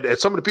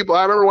some of the people,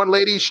 I remember one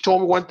lady, she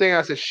told me one thing.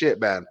 I said,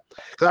 shit, man.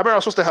 Because I remember I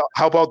was supposed to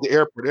help out the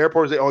airport. The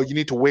airport was like, oh, you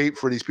need to wait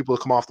for these people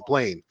to come off the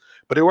plane.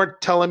 But they weren't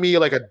telling me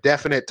like a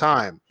definite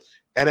time.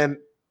 And then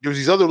there was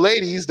these other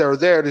ladies that were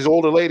there, these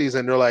older ladies,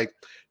 and they're like,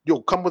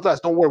 yo, come with us.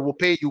 Don't worry, we'll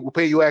pay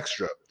you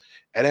extra.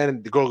 And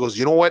then the girl goes,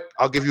 you know what?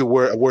 I'll give you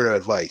a word of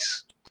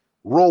advice.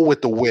 Roll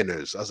with the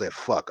winners. I was like,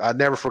 fuck. I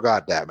never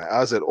forgot that, man.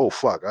 I said, oh,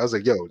 fuck. I was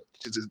like, yo.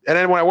 And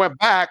then when I went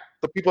back,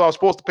 the people I was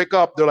supposed to pick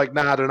up, they're like,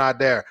 nah, they're not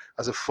there.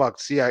 I said, fuck.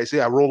 See,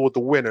 I rolled with the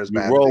winners,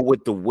 man. Roll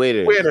with the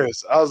winners.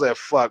 Winners. I was like,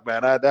 fuck,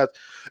 man. And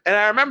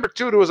I remember,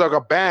 too, there was like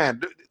a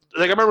band.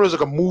 Like, I remember there was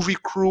like a movie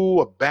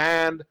crew, a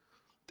band.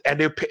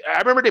 And I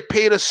remember they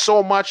paid us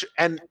so much,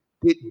 and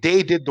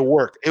they did the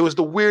work. It was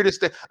the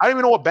weirdest thing. I don't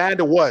even know what band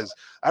it was.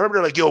 I remember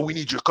they're like, yo, we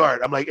need your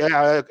card. I'm like,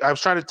 yeah, I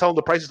was trying to tell them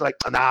the prices. Like,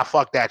 nah,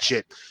 fuck that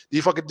shit.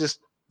 You fucking just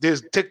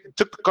took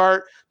the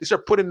card. They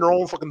start putting their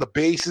own fucking the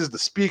basses, the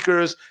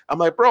speakers. I'm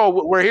like, bro,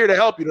 we're here to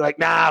help you. They're like,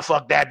 nah,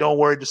 fuck that. Don't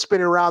worry. Just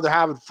spinning around. They're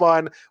having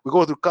fun. We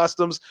go through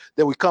customs.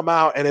 Then we come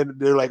out, and then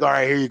they're like, all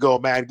right, here you go,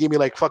 man. Give me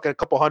like fucking a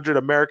couple $100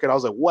 American. I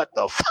was like, what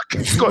the fuck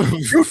is going on?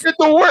 You did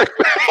the work,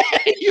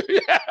 man.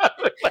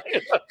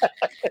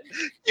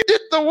 You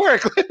did the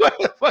work. What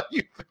the fuck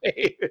you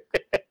paid?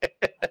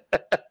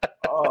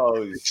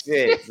 Oh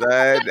shit,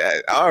 man!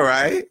 All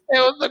right, it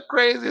was the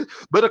craziest.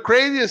 But the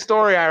craziest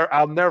story,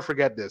 I'll never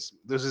forget this.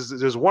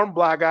 There's one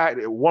black guy,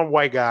 one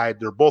white guy.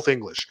 They're both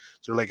English.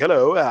 So they're like,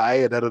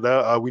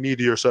 hello, we need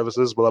your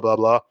services, blah blah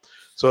blah.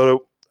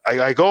 So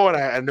I go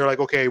and they're like,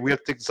 okay, we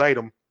have to take this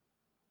item.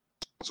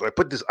 So I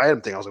put this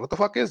item thing. I was like, what the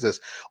fuck is this?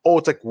 Oh,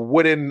 it's like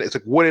wooden. It's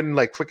like wooden,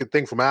 like freaking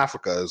thing from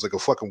Africa. It's like a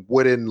fucking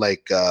wooden,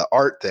 like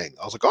art thing.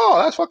 I was like, oh,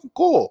 that's fucking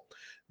cool.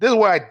 This is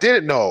what I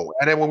didn't know.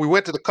 And then when we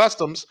went to the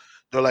customs,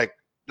 they're like,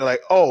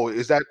 oh,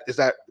 is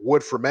that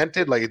wood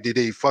fermented? Like, did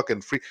they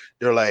fucking free?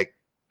 They're like,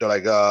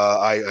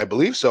 I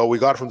believe so. We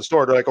got it from the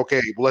store. They're like,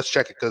 okay, well, let's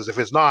check it, because if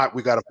it's not,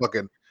 we gotta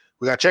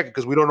check it,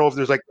 because we don't know if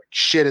there's like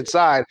shit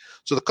inside.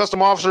 So the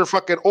custom officer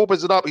fucking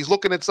opens it up. He's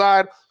looking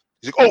inside.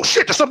 He's like, oh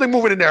shit, there's something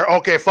moving in there.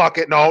 Okay, fuck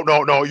it. No,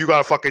 you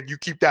gotta fucking, you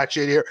keep that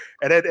shit here.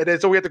 And then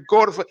so we have to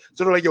go to, so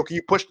they're like, yo, can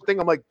you push the thing?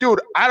 I'm like,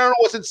 dude, I don't know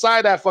what's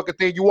inside that fucking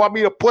thing. You want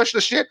me to push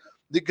the shit?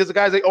 Because the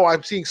guy's like, oh,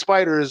 I'm seeing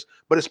spiders,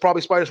 but it's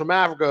probably spiders from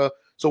Africa.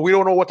 So we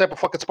don't know what type of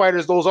fucking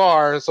spiders those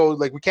are. So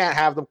like, we can't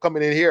have them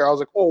coming in here. I was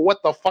like, oh,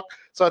 what the fuck?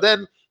 So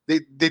then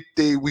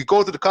we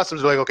go to the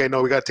customs. They're like, okay,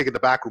 no, we got to take it in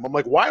the back room. I'm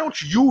like, why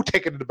don't you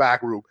take it in the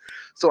back room?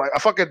 So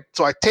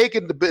I take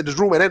it in this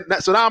room, and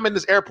then so now I'm in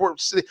this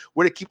airport city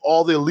where they keep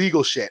all the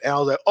illegal shit. And I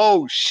was like,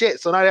 oh shit.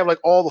 So now they have like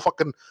all the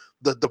fucking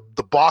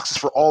the boxes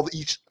for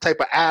each type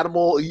of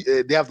animal.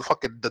 They have the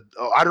fucking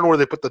I don't know where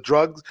they put the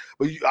drugs,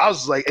 but I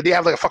was like, and they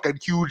have like a fucking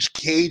huge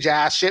cage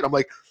ass shit. I'm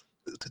like,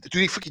 do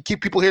they freaking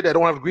keep people here that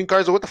don't have green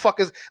cards, or what the fuck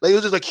is, like, it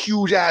was just like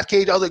huge ass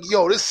cage. I was like,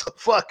 yo, this is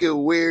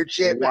fucking weird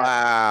shit, man.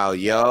 Wow,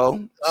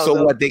 yo.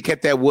 So what, they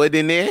kept that wood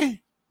in there?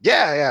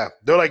 Yeah.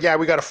 They're like, yeah,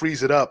 we gotta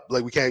freeze it up.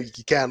 Like,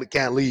 you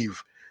can't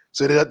leave.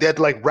 So they had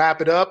to like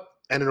wrap it up,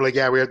 and they're like,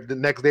 yeah, the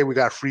next day we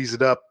gotta freeze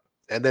it up,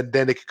 and then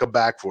they could come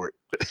back for it.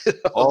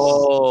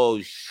 Oh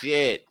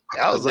shit.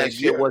 I was like,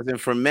 shit wasn't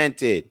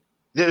fermented.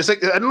 Yeah, it's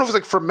like, I don't know if it's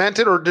like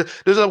fermented, or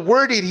there's a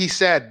word he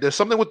said. There's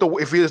something with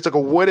if it's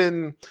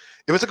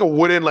like a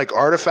wooden like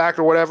artifact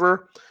or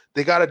whatever,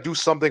 they got to do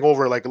something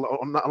over it, like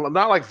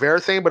not like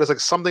Varathane, but it's like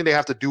something they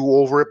have to do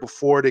over it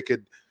before they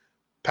could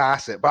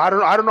pass it. But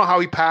I don't know how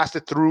he passed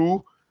it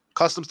through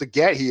customs to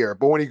get here.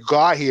 But when he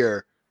got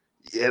here,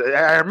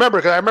 I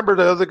remember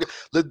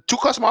the two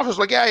custom officers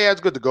were like, yeah,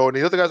 it's good to go, and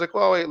the other guy's like,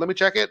 oh wait, let me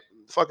check it.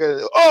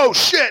 Fucking, oh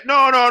shit, no.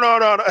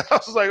 I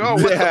was like, oh,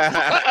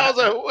 I was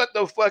like, what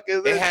the fuck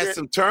is this? It had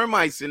some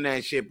termites in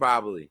that shit,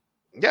 probably.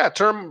 Yeah,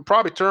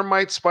 probably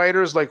termites,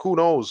 spiders, like who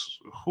knows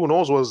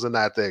what's in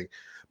that thing.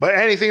 But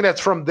anything that's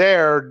from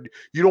there,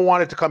 you don't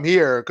want it to come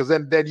here, because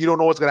then you don't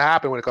know what's gonna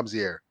happen when it comes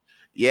here.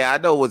 Yeah, I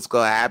know what's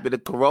gonna happen. The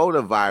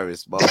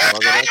coronavirus,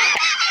 motherfucker.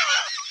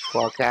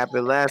 Fuck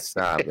happened last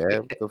time,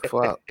 man. What the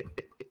fuck?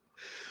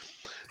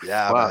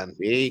 Yeah, fuck, man.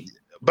 Me.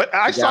 But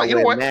I saw, you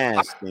know what?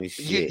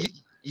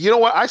 You know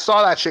what? I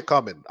saw that shit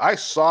coming. I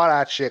saw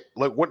that shit.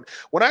 Like when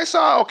I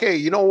saw, okay,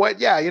 you know what?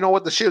 Yeah, you know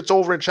what? The shit's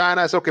over in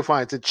China. I said, okay,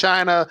 fine. It's in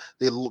China.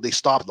 They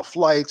stopped the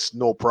flights,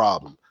 no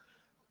problem.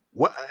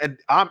 And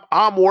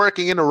I'm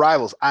working in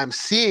arrivals. I'm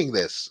seeing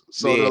this.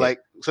 So they're like,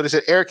 so they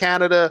said Air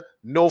Canada,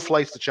 no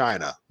flights to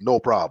China, no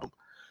problem.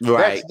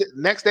 Right.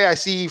 Next day, I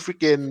see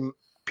freaking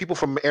people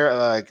from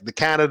the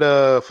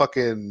Canada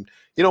fucking.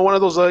 You know, one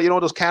of those,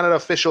 those Canada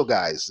official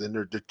guys, and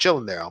they're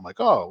chilling there. I'm like,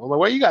 oh, well,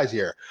 why are you guys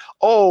here?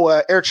 Oh,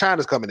 Air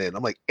China's coming in.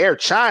 I'm like, Air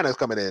China's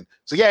coming in.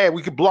 So yeah,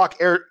 we can block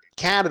Air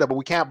Canada, but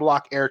we can't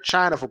block Air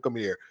China from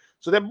coming here.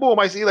 So then, boom,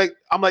 I see, like,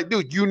 I'm like,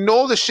 dude, you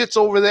know the shit's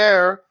over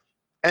there,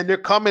 and they're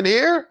coming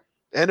here,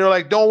 and they're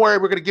like, don't worry,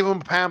 we're gonna give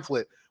them a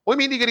pamphlet. What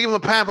do you mean you're gonna give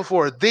them a pamphlet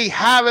for? They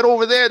have it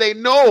over there. They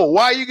know.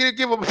 Why are you gonna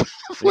give them a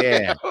pamphlet?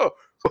 Yeah.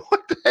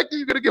 What the heck are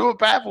you gonna give him a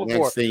pamphlet for?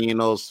 Next thing you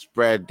know,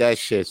 spread that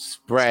shit.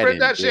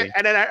 Spread that shit.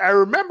 And then I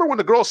remember when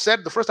the girl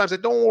said the first time,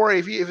 said, "Don't worry,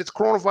 if it's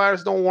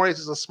coronavirus, don't worry, it's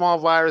just a small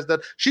virus."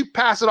 That she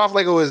passed it off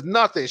like it was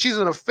nothing. She's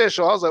an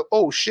official. I was like,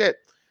 "Oh shit."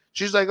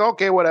 She's like,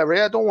 "Okay, whatever.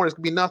 Yeah, don't worry, it's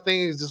gonna be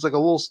nothing. It's just like a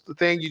little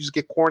thing. You just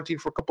get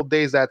quarantined for a couple of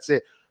days. That's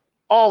it."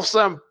 all of a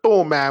sudden,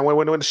 boom, man.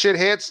 When the shit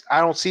hits,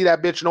 I don't see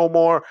that bitch no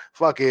more.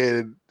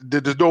 Fucking,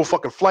 there's no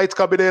fucking flights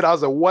coming in. I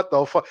was like, what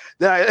the fuck?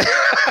 Then I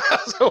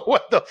was like,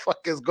 what the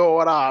fuck is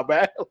going on,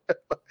 man?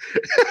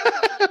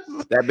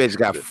 That bitch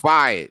got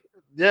fired.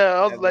 Yeah,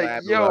 I was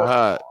like,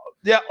 yo,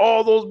 yeah,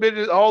 all those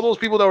bitches, all those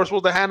people that were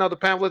supposed to hand out the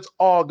pamphlets,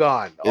 all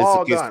gone.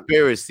 It's a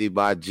conspiracy,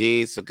 by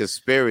G. It's a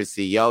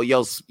conspiracy.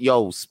 Yo.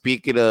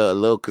 Speaking of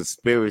little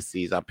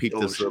conspiracies, I peeped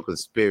this little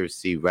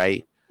conspiracy,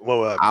 right?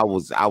 Well, I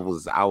was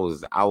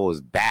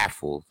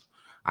baffled.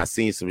 I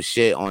seen some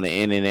shit on the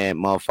internet.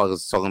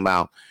 Motherfuckers talking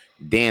about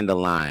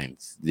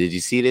dandelions. Did you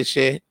see this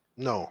shit?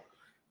 No.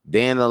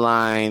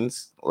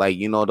 Dandelions, like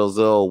those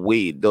little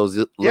weed, those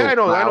little I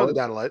know the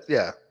dandelions.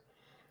 Yeah.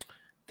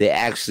 They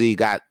actually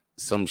got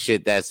some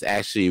shit that's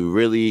actually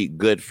really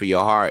good for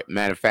your heart.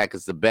 Matter of fact,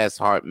 it's the best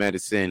heart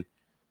medicine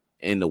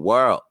in the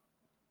world.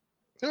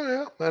 Oh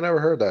yeah, I never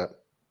heard that.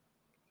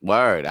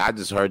 Word, I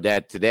just heard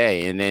that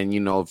today. And then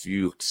if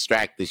you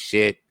extract the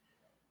shit,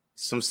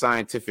 some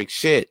scientific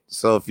shit.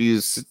 So if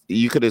you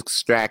could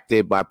extract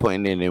it by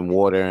putting it in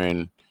water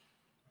and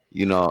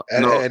and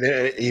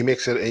you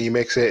mix it and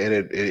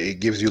it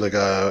gives you like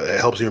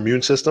it helps your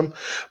immune system.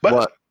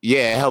 But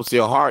yeah, it helps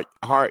your heart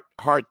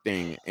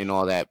thing and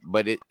all that.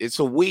 But it's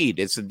a weed.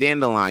 It's a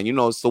dandelion.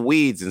 It's the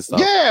weeds and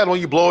stuff. Yeah, and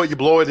when you blow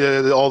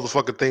it, all the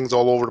fucking things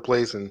all over the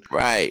place. And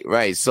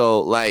right.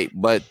 So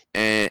but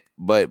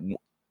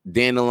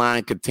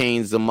dandelion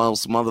contains the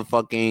most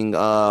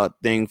motherfucking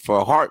thing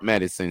for heart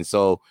medicine.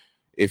 So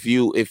if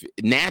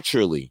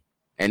naturally,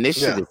 and this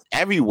shit is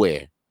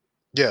everywhere.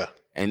 Yeah.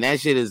 And that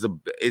shit is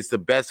the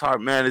best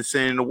heart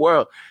medicine in the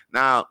world.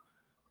 Now,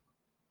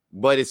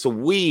 but it's a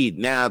weed.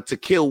 Now, to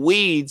kill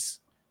weeds,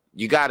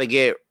 you got to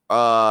get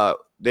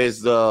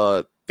there's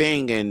the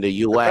thing in the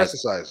US.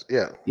 Pesticides,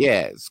 yeah.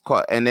 Yeah, it's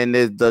called, and then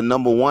there's the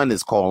number one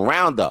is called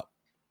Roundup.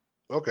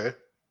 Okay.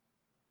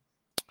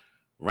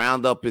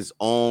 Roundup is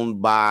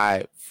owned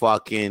by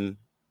fucking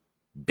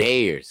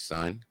Bayer,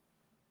 son.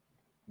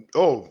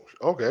 Oh,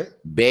 okay.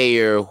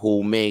 Bayer,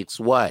 who makes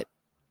what?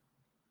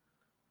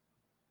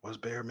 What does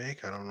Bayer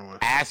make? I don't know.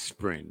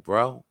 Aspirin,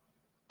 bro.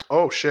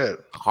 Oh shit.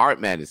 Heart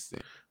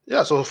medicine.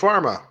 Yeah, so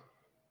pharma.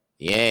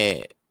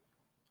 Yeah.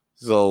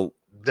 So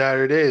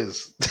there it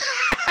is.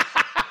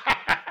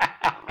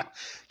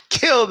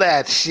 Kill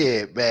that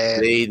shit,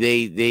 man.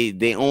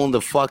 They own the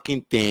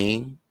fucking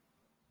thing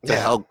to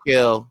help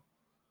kill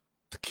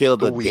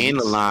the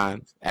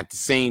dandelions at the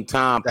same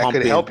time. That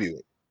could help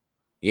you.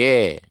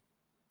 Yeah.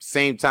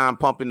 Same time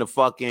pumping the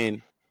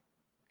fucking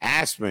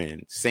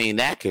aspirin, saying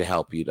that could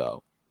help you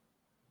though.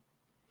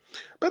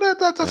 But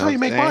that's how you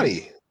make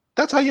money.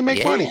 That's how you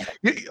make money.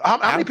 How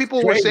many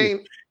people were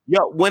saying?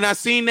 Yo, when I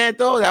seen that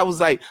though, I was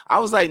like,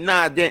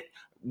 nah.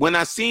 When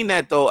I seen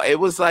that though, it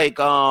was like,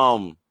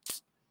 what's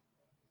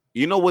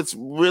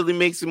really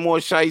makes it more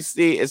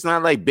shiesty? It's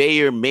not like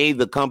Bayer made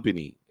the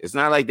company. It's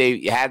not like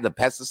they had the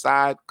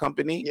pesticide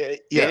company. Yeah.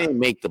 They didn't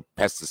make the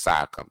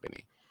pesticide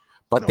company,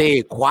 but they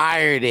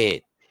acquired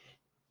it.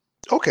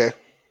 Okay,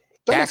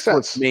 that's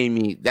what's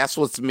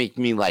made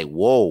me like,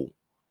 whoa.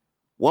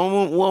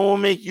 What will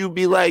make you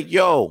be like,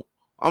 yo,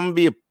 I'm gonna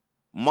be a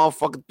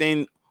motherfucking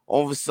thing?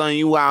 All of a sudden,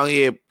 you out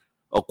here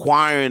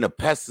acquiring a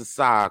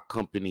pesticide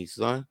company,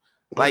 son.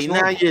 Like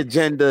now, your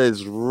agenda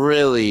is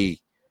really,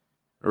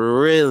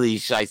 really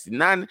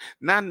shiesty.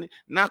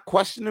 Not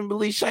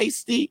questionably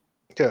shiesty.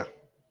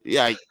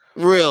 Yeah,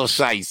 real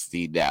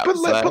shiesty now.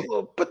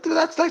 But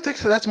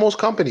that's most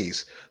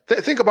companies.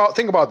 Think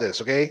about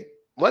this, okay?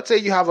 Let's say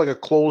you have like a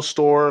clothes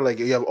store, like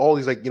you have all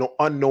these like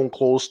unknown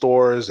clothes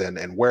stores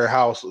and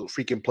warehouse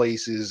freaking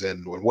places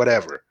and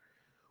whatever.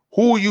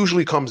 Who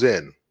usually comes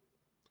in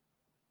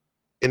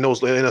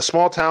a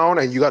small town,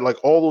 and you got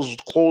like all those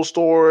clothes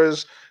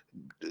stores,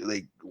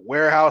 like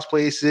warehouse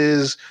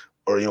places,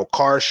 or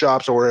car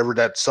shops or whatever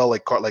that sell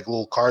like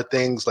little car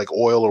things like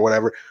oil or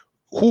whatever.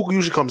 Who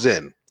usually comes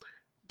in?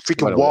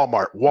 Freaking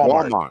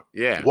Walmart.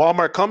 Yeah.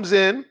 Walmart comes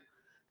in,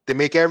 they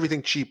make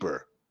everything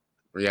cheaper.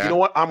 Yeah. You know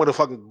what? I'm gonna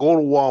fucking go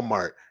to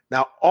Walmart.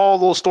 Now all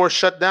those stores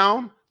shut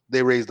down,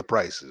 they raise the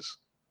prices.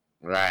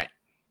 Right.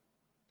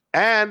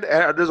 And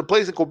there's a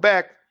place in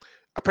Quebec.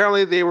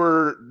 Apparently they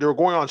were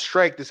going on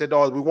strike. They said,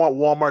 "Oh, we want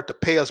Walmart to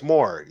pay us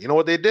more." You know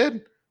what they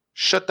did?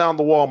 Shut down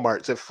the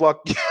Walmart. Said,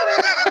 "Fuck."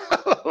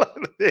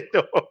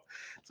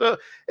 So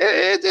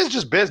it's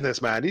just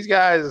business, man. These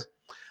guys.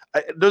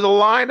 There's a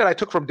line that I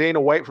took from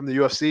Dana White from the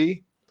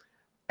UFC,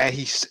 and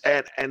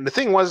and the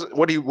thing was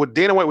what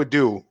Dana White would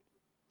do.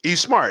 He's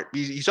smart.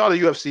 He saw the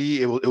UFC.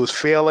 It was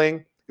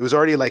failing. It was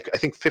already like I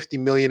think 50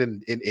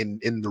 million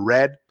in the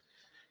red.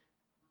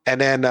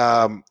 And then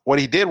what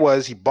he did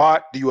was he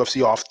bought the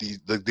UFC off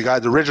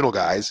the original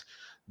guys.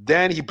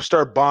 Then he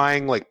started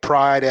buying like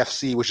Pride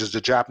FC, which is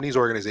the Japanese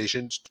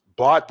organization.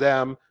 Bought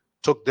them,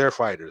 took their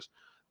fighters.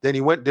 Then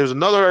he went. There's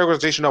another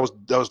organization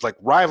that was like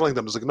rivaling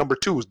them. It was like number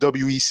 2 was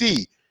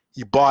WEC.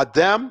 He bought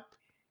them,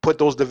 put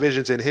those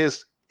divisions in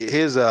his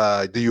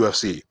the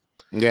UFC.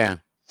 Yeah.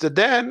 So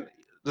then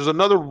there's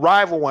another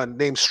rival one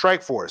named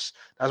Strikeforce.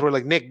 That's where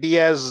like Nick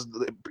Diaz,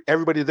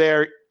 everybody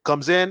there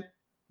comes in,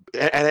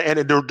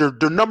 and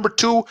they're number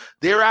 2.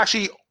 They're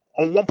actually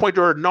on one point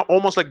they're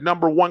almost like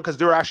number 1 because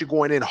they're actually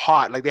going in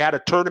hot. Like they had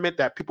a tournament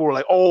that people were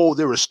like, oh,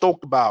 they were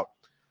stoked about.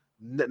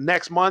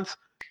 Next month,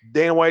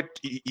 Dana White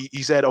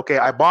he said, okay,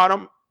 I bought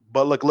them,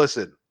 but look,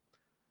 listen,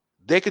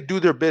 they could do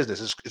their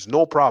business. It's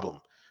no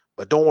problem,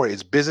 but don't worry,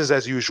 it's business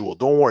as usual.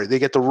 Don't worry, they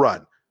get to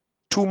run.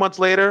 2 months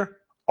later,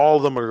 all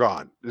of them are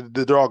gone.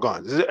 They're all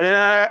gone. And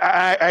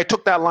I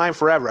took that line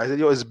forever. I said,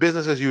 it's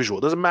business as usual.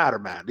 It doesn't matter,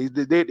 man.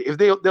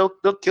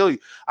 They'll kill you.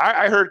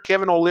 I heard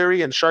Kevin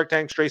O'Leary and Shark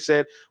Tank straight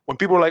said when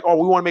people were like, oh,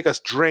 we want to make us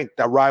drink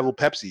that rival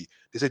Pepsi.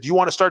 They said, do you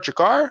want to start your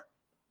car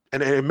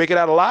and make it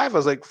out alive? I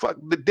was like, fuck,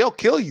 they'll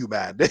kill you,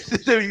 man.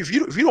 if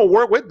you don't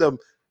work with them,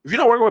 if you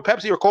don't work with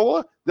Pepsi or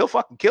Cola, they'll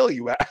fucking kill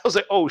you, man. I was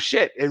like, oh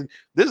shit. And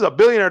this is a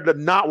billionaire that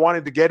not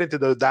wanting to get into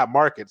that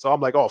market. So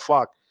I'm like, oh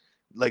fuck.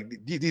 Like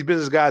these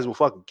business guys will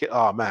fucking kill.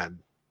 Oh man.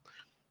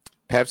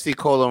 Pepsi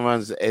Cola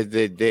runs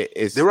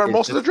they run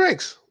most of the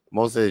drinks.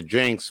 Most of the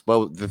drinks.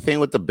 But the thing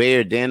with the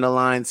Bayer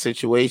Dandelion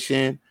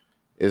situation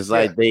is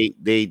like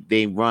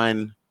they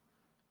run,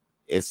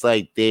 it's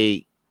like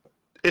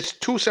it's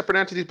 2 separate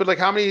entities, but like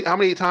how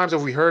many times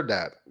have we heard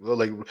that?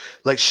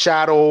 Like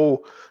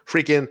Shadow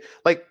freaking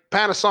like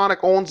Panasonic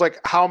owns like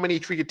how many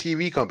freaking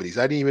TV companies?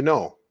 I didn't even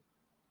know.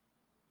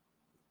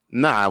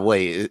 Nah,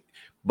 wait.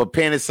 But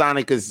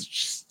Panasonic is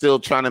still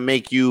trying to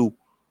make you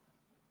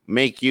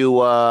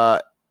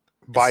buy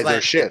their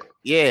shit.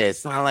 Yeah,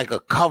 it's not like a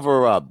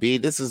cover up, B.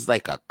 This is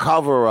like a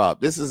cover up.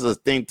 This is a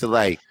thing to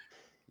like,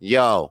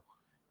 yo,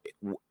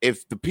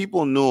 if the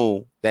people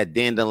knew that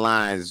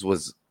dandelions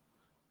was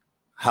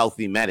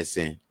healthy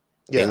medicine,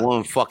 they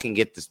wouldn't fucking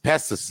get this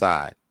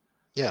pesticide.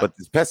 Yeah. But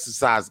this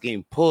pesticide is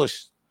getting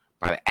pushed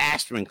by the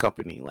aspirin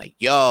company. Like,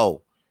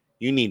 yo,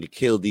 you need to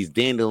kill these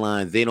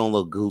dandelions. They don't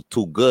look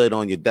too good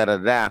on you,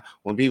 da-da-da.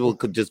 When people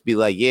could just be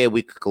like, yeah,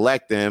 we could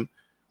collect them.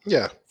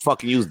 Yeah.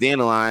 Fucking use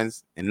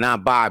dandelions and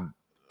not buy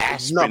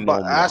aspirin.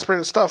 Not buy aspirin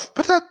and stuff.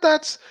 But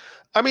that's,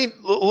 I mean,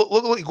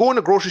 look, go in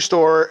the grocery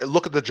store,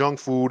 look at the junk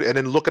food, and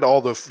then look at all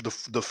the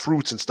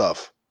fruits and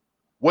stuff.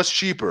 What's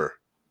cheaper?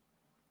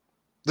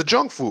 The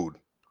junk food.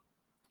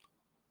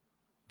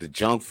 The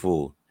junk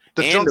food.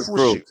 The and junk the food.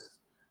 Fruit.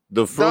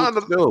 The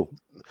fruits too.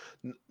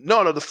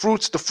 No, the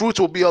fruits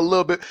will be a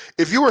little bit.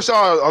 If you were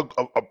saw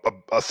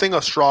a thing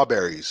of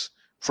strawberries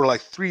for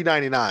like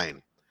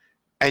 $3.99,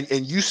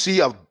 and you see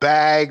a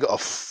bag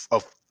of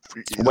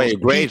wait,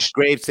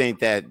 grapes ain't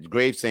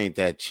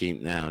that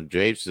cheap now.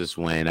 Grapes just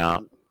went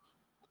up.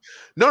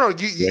 No,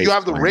 you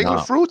have the regular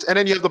fruits, and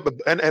then you have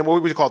and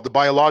what we call it, the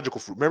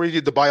biological fruit. Remember, you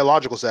did the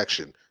biological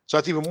section, so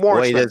that's even more.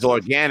 Wait, there's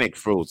organic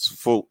fruits,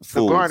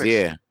 foods,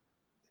 yeah.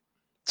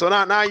 So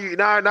now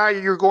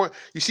you're going.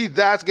 You see,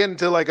 that's getting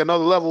to like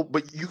another level.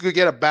 But you could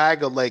get a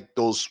bag of like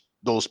those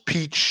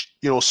peach,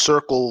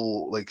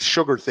 circle like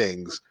sugar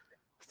things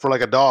for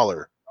like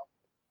 $1.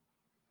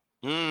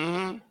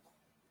 Mm-hmm.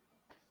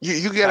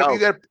 You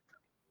get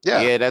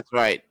yeah, that's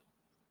right.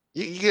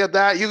 You get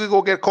that. You could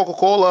go get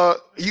Coca-Cola.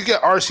 You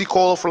get RC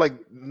Cola for like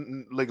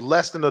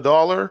less than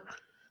 $1,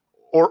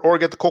 or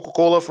get the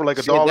Coca-Cola for like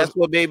 $1. That's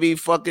what made me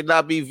fucking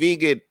not be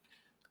vegan.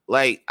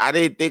 Like, I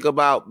didn't think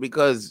about,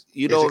 because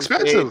it's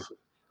expensive.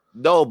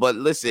 No, but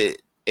listen,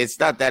 it's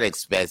not that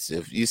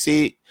expensive. You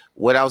see,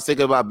 when I was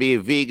thinking about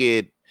being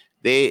vegan,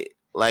 I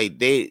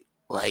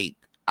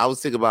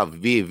was thinking about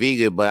being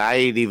vegan, but I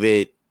didn't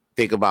even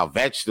think about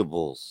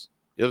vegetables.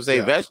 You know what I'm saying?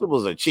 Yeah.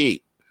 Vegetables are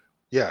cheap.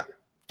 Yeah.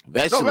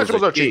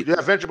 Vegetables are cheap.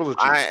 Yeah, vegetables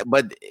are cheap.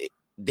 But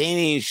they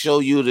didn't show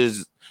you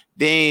this.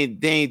 They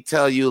didn't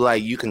tell you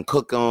like you can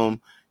cook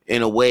them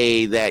in a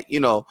way that,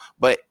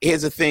 But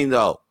here's the thing,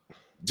 though.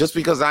 Just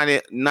because I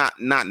did not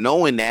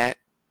knowing that,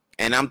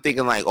 and I'm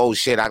thinking like, oh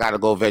shit, I gotta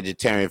go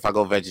vegetarian. If I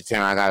go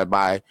vegetarian, I gotta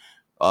buy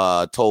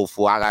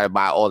tofu. I gotta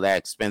buy all that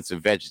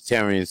expensive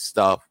vegetarian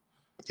stuff.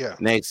 Yeah.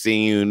 Next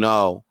thing you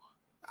know,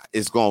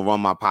 it's gonna run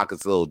my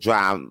pockets a little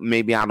dry.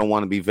 Maybe I don't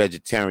want to be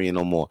vegetarian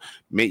no more.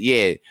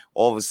 Yeah,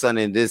 all of a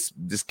sudden this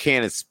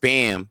can of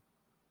Spam,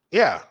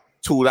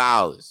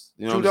 $2.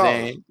 You know what I'm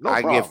saying? No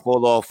I problem. get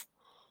full off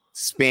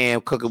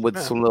Spam, cooking with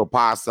some little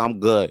pasta. I'm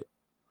good.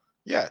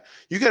 Yeah,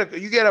 you get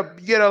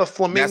a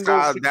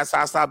flamingo. That's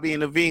how I stopped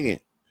being a vegan.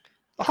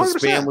 100%.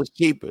 Spam was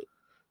cheaper.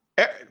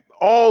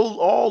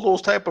 All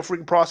those type of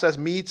freaking processed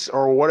meats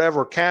or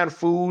whatever, canned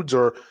foods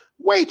are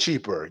way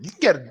cheaper. You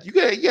get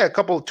a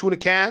couple of tuna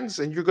cans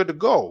and you're good to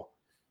go.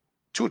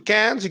 2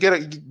 cans, you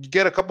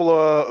get a couple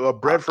of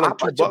bread for like $2.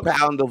 How much a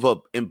pound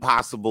of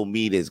Impossible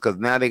Meat is? Because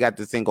now they got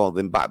this thing called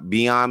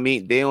Beyond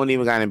Meat. They don't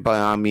even got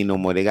Beyond Meat no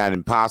more. They got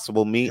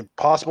Impossible Meat.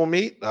 Impossible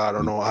Meat? I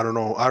don't know. I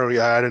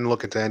didn't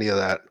look into any of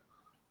that.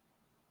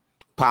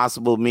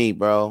 Possible Meat,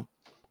 bro.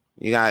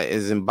 You got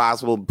it's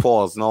Impossible.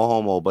 Pause. No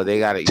homo, but they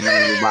got it. You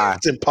need to buy.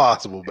 It's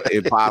impossible.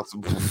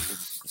 Impossible.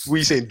 What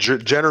you saying,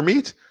 Jenner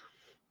meat?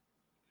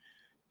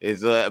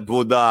 It's a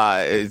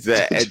Buddha. It's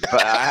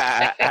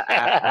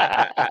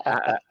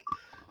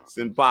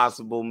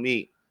Impossible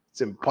Meat.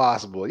 It's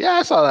impossible. Yeah,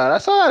 I saw that. I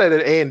saw that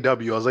at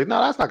A&W. I was like,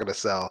 no, that's not going to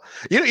sell.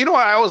 You know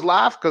why I always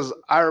laugh? Because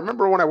I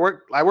remember when I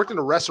worked in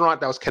a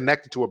restaurant that was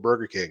connected to a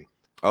Burger King.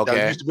 Okay.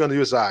 That used to be on the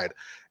U.S. side,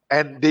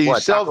 and they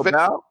sell. Taco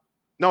Bell?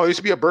 No, it used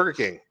to be a Burger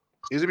King.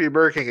 It used to be a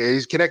Burger King.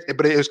 He's connected,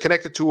 but it was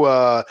connected to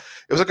it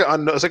was like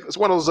it's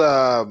one of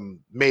those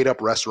made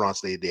up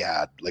restaurants they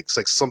had. It's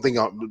like something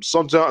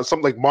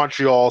like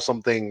Montreal,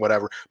 something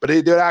whatever. But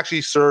they did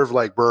actually serve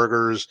like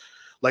burgers,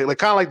 like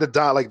kind of like the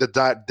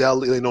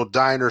deli,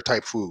 diner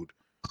type food.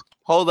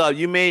 Hold up,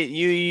 you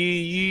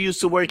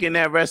used to work in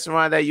that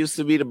restaurant that used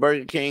to be the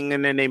Burger King,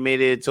 and then they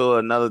made it to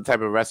another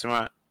type of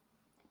restaurant.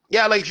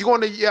 Yeah, like if you go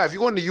on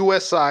the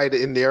U.S. side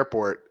in the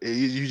airport, it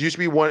used to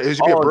be one. It used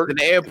to be a burger.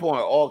 The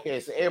airport. Oh, okay,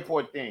 it's the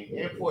airport thing.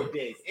 Airport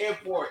days.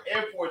 Airport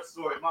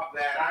story. My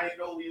bad. I didn't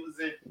know we was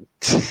in.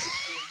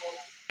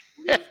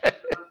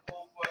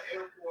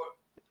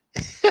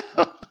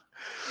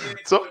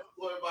 So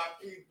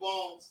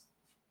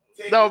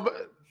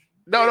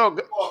no.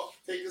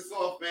 Take us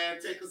off, man.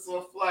 Take us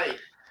off flight.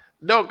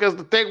 No, because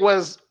the thing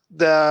was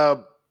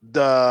the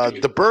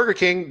Burger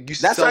King.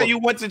 That's how you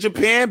went to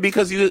Japan,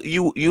 because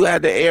you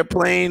had the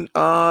airplane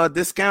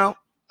discount.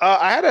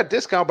 I had a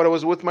discount, but it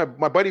was with my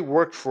buddy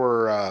worked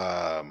for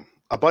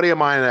a buddy of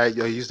mine.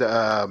 He used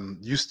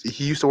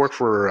to work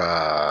for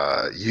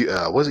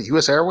was it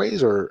U.S.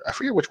 Airways or I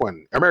forget which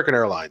one? American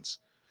Airlines.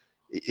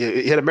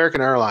 He had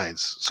American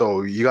Airlines,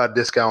 so you got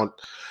discount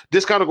to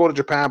go to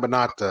Japan, but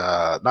not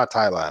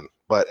Thailand.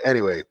 But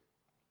anyway,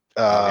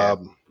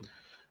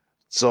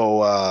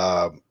 so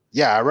I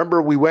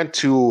remember we went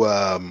to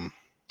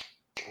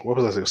what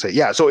was I going to say?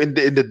 Yeah, so in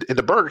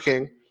the Burger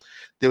King,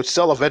 they would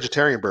sell a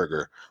vegetarian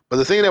burger, but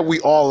the thing that we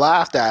all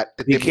laughed at,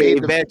 BK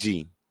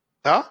Veggie,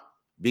 huh?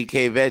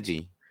 BK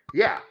Veggie,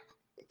 yeah,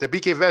 the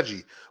BK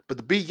Veggie, but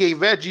the BK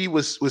Veggie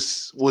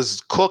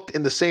was cooked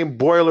in the same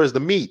boiler as the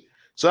meat,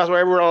 so that's why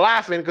everyone were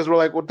laughing, because we're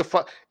like, what the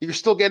fuck? You're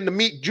still getting the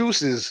meat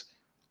juices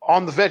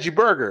on the veggie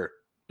burger.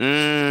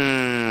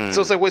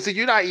 So it's like, wait, so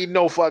you're not eating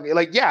no fucking,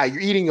 like, yeah,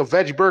 you're eating a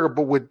veggie burger,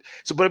 but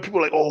people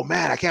are like, oh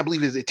man, I can't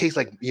believe it tastes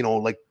like,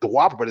 like the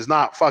Whopper, but it's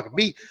not fucking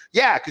meat.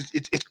 Yeah, because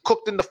it's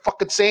cooked in the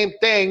fucking same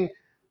thing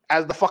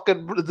as the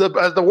fucking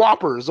as the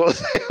Whoppers.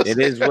 It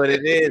is what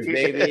it is,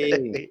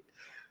 baby.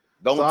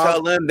 Don't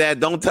tell them that.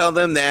 Don't tell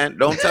them that.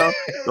 Don't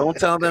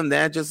tell them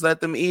that. Just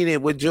let them eat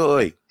it with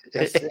joy.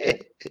 That's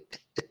it.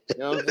 You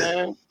know what I'm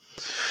saying?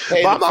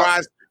 Hey,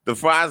 the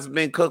fries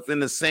been cooked in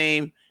the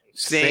same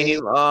thing.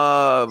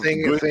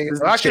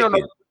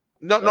 Actually,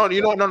 no.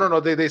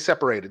 They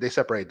separated. They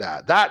separate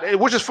that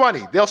which is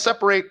funny. They'll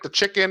separate the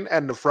chicken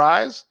and the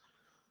fries,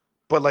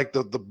 but like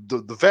the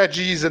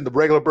veggies and the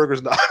regular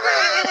burgers, not.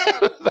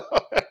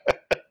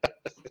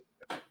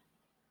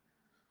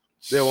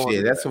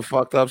 Shit, that's some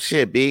fucked up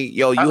shit, B.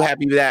 Yo, you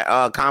happy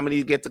that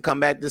comedy get to come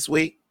back this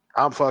week?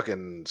 I'm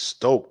fucking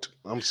stoked.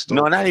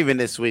 No, not even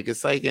this week.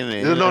 It's like in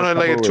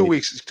like in 2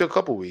 weeks. It's still a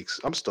couple weeks.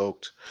 I'm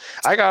stoked.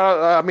 I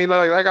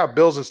got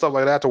bills and stuff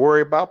like that to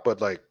worry about,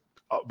 but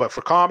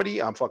for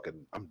comedy, I'm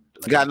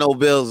you got no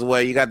bills to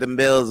worry. You got them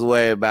bills to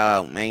worry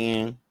about,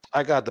 man.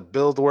 I got the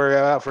bills to worry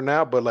about for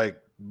now, but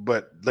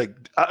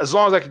as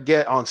long as I can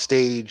get on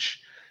stage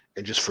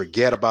and just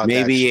forget about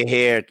maybe your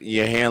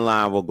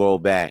hairline will grow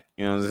back.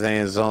 You know what I'm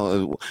saying?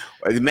 So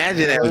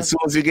imagine that as soon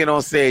as you get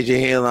on stage, your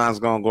hairline's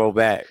gonna grow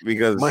back,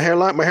 because my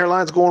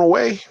hairline's going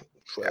away.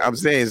 I'm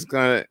saying it's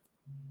gonna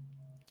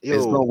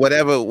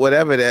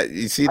whatever that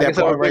you see that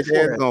part right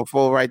there, it's gonna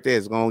fall right there.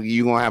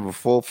 You're gonna have a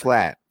full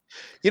flat.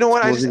 You know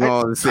what?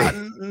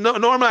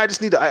 Normally I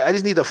just need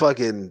to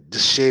fucking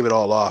just shave it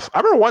all off. I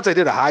remember once I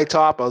did a high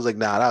top. I was like,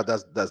 nah,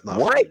 that's not.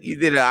 What? Funny. You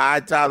did a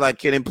high top like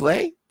Kid and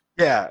Play?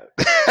 Yeah,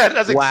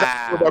 that's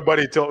exactly what my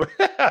buddy told me.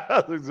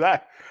 That's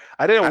exactly.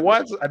 I did it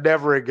once. I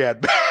never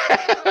again.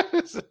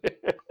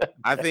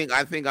 I think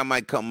I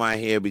might cut my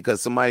hair,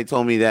 because somebody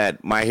told me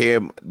that my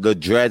hair, the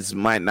dreads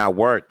might not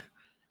work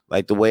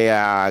like the way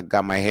I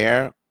got my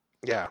hair.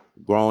 Yeah,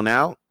 grown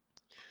out.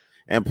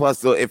 And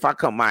plus, if I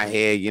cut my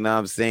hair, you know what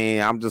I'm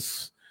saying,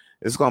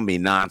 it's gonna be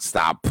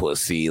nonstop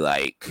pussy,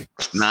 like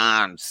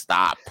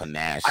nonstop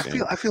panache.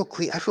 I feel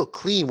clean. I feel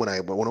clean when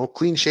I'm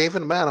clean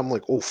shaven, man. I'm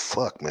like, oh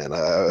fuck, man.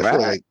 I feel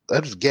like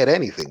I just get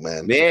anything,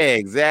 man. Yeah,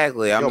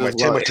 exactly. My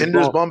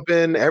Tinder's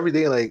bumping,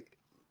 everything, like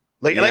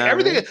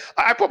everything.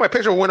 I put my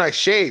picture when I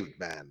shaved,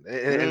 man,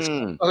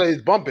 and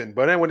it's bumping.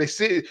 But then when they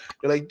see it,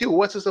 they're like, dude,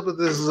 what's this up with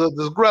this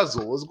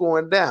grizzle? What's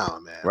going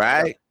down, man?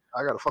 Right.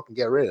 I gotta fucking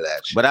get rid of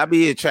that shit. But I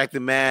be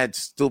attracting mad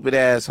stupid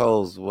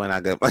assholes when I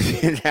get my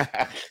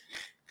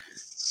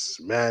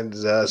man.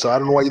 So I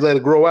don't know why you let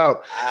it grow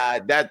out.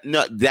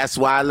 That's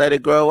why I let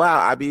it grow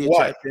out. I be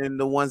attracting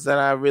the ones that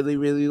I really,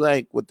 really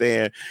like with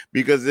their hair,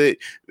 because it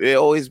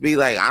always be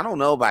like, I don't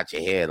know about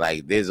your hair.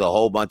 Like there's a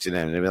whole bunch of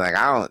them. They be like,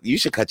 you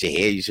should cut your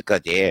hair. You should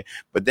cut your hair.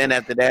 But then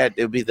after that,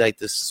 it'll be like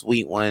the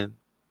sweet one.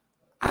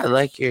 I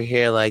like your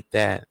hair like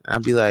that. I'll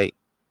be like,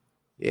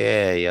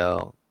 yeah,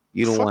 yo,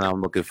 you the one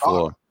I'm looking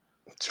for.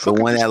 The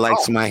one that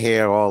likes my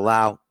hair all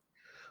out.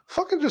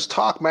 Fucking just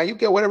talk, man. You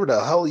get whatever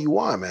the hell you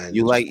want, man.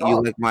 You like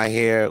my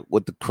hair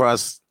with the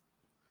crust.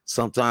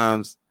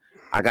 Sometimes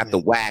I got the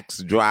wax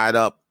dried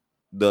up,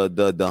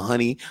 the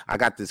honey. I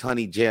got this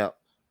honey gel.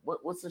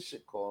 What's this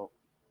shit called?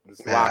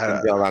 This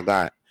locking gel I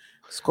got.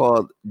 It's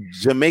called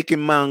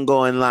Jamaican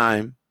mango and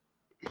lime.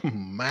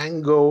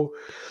 Mango.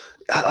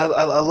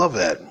 I love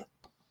that.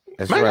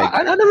 That's right.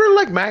 I never really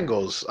like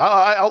mangoes.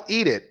 I'll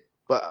eat it,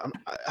 but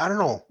I don't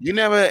know. You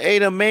never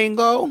ate a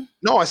mango?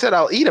 No, I said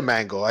I'll eat a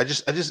mango. I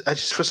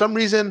just for some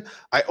reason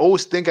I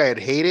always think I'd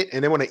hate it,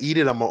 and then when I eat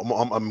it,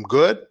 I'm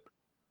good.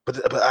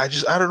 But I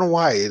don't know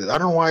why. I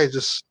don't know why. It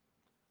just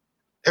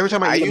every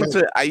time I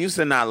used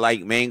to not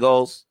like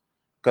mangoes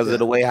because of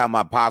the way how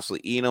my pops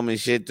would eat them and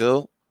shit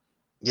too.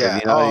 Yeah.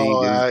 You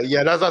know,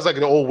 yeah. That's like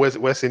an old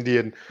West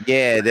Indian.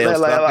 Yeah, they'll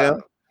suck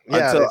them.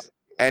 Yeah.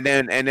 And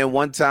then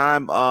one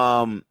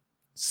time,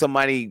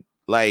 somebody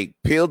like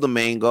peeled the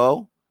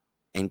mango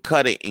and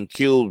cut it in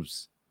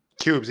cubes.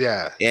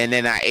 Yeah. And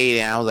then I ate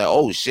it and I was like,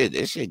 oh shit,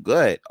 this shit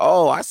good.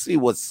 Oh, I see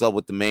what's up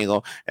with the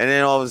mango. And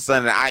then all of a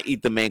sudden I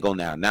eat the mango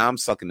now. Now I'm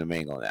sucking the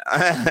mango now.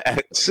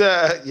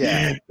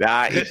 Yeah. Now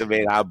I eat the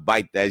mango. I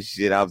bite that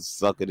shit. I'm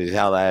sucking the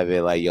hell out of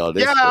it. Like, yo,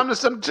 this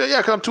because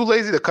I'm too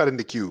lazy to cut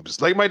into cubes.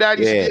 Like my dad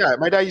used to,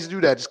 my dad used to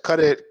do that. Just cut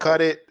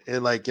it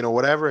and like, you know,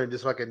 whatever, and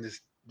just fucking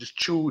just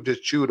chew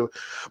them.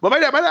 But my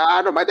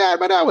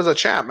dad was a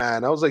champ,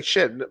 man. I was like,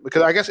 shit,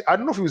 because I guess I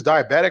don't know if he was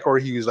diabetic or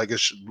he was like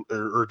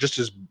or just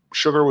his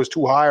sugar was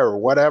too high or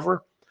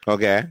whatever.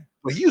 Okay.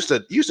 But he used to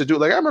do it.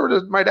 Like I remember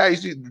my dad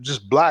used to do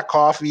just black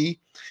coffee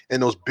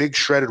and those big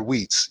shredded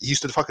wheats. He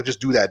used to fucking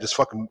just do that, just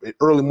fucking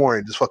early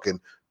morning, just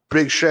fucking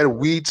big shredded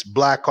wheats,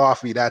 black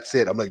coffee. That's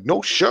it. I'm like,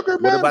 no sugar,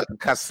 man. What about the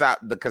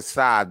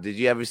cassava? Did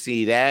you ever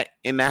see that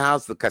in the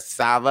house? The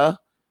cassava.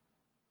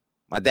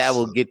 My dad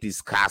will get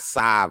these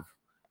cassava.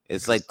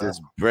 It's like this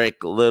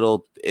brick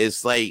little.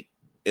 It's like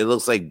it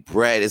looks like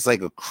bread. It's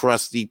like a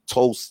crusty,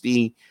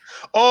 toasty.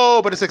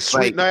 Oh, but it's like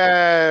sweet.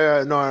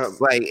 No. It's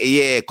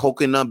like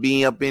coconut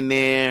bean up in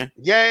there.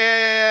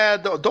 Yeah.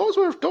 Those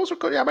were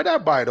good. Yeah, my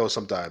dad buy those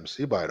sometimes.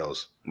 He buy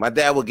those. My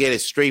dad will get it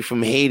straight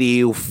from Haiti.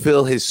 He'll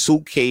fill his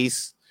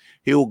suitcase.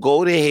 He'll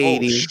go to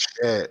Haiti.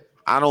 Oh, shit.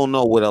 I don't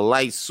know, with a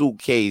light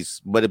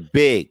suitcase, but a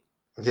big.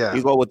 Yeah.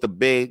 You go with the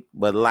big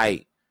but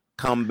light.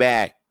 Come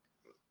back.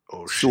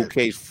 Oh,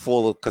 suitcase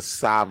full of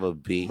cassava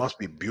bean. Must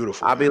be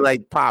beautiful. I'll be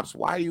like, Pops,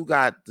 why you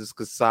got this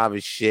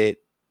cassava shit?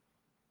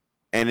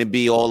 And it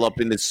be all up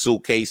in the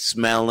suitcase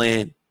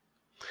smelling,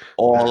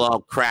 all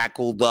up,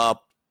 crackled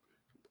up.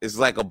 It's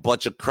like a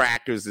bunch of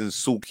crackers in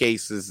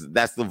suitcases.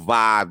 That's the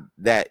vibe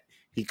that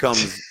he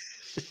comes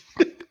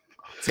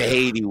to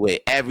Haiti with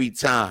every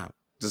time.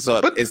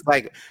 So it's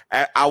like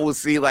I would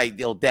see like,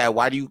 yo, Dad,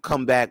 why do you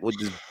come back with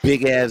this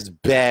big ass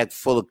bag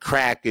full of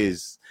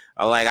crackers?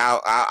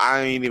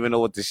 I didn't even know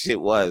what the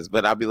shit was,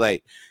 but I'd be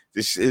like,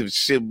 this shit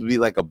should be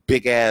like a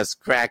big ass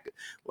crack.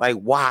 Like,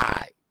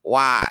 why?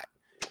 Man.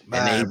 And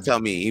then he'd tell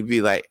me, he'd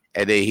be like,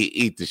 and then he'd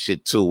eat the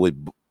shit too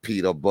with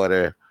peanut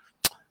butter.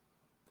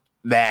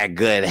 That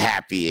good,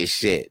 happy as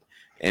shit.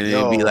 And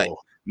then he'd be like,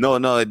 no.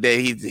 And then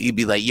he'd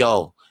be like,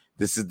 yo,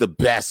 this is the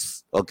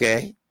best,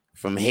 okay?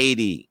 From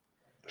Haiti.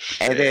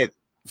 Shit. And then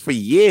for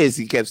years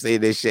he kept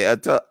saying this shit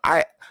until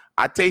I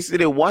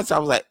tasted it once. I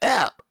was like,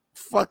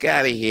 fuck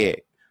out of here.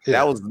 Yeah.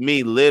 That was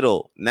me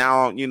little.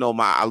 Now, you know,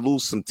 I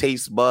lose some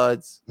taste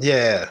buds.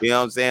 Yeah. You know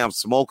what I'm saying? I'm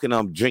smoking,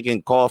 I'm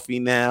drinking coffee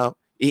now,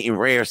 eating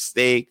rare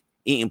steak,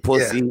 eating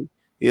pussy. Yeah.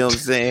 You know what I'm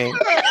saying?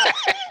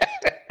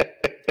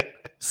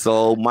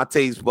 So my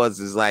taste buds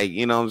is like,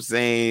 you know what I'm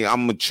saying?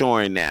 I'm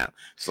maturing now.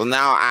 So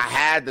now I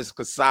had this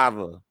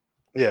cassava.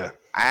 Yeah.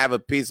 I have a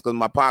piece because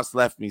my pops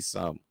left me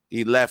some.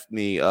 He left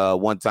me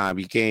one time.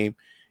 He gave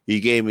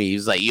me, he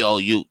was like, yo,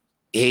 you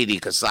Haiti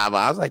cassava.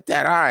 I was like,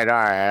 Dad, all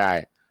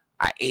right.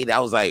 I ate it. I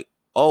was like,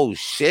 oh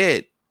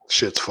shit.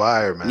 Shit's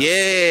fire, man.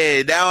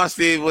 Yeah. Now I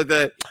see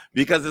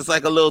because it's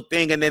like a little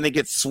thing and then it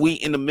gets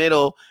sweet in the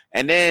middle.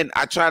 And then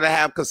I try to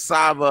have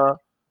cassava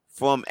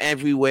from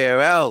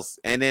everywhere else.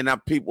 And then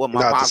people what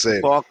my pops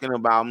was talking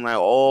about. I'm like,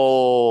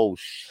 oh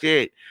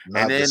shit.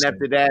 And then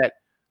after that,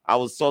 I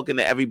was talking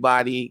to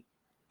everybody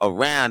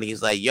around.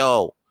 He's like,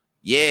 yo,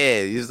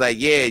 yeah. He's like,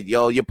 yeah,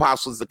 yo, your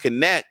pops was the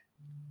connect.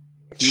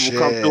 He would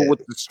come through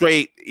with the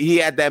straight. He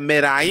had that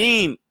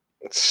Medellin.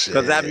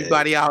 Because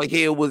everybody out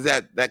here was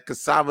that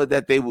cassava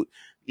that they would,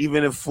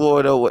 even in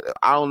Florida,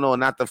 I don't know,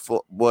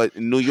 but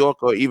in New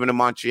York or even in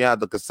Montreal,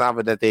 the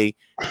cassava that they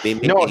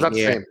make. No, it's not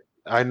the same.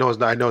 I know it's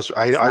not.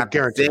 I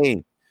guarantee. The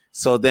same.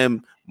 So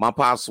then my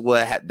pops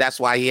that's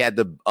why he had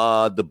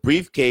the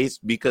briefcase,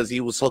 because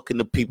he was hooking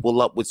the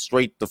people up with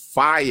straight the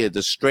fire,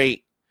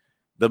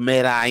 the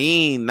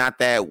Medellin, not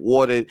that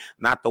water,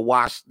 not the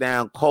washed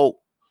down Coke.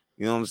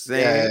 You know what I'm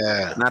saying?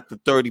 Yeah. Not the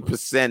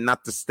 30%,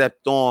 not the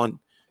stepped on.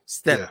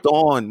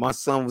 On. My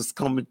son was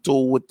coming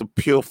through with the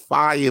pure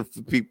fire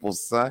for people,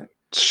 son.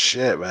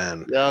 Shit, man.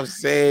 You know what I'm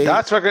saying?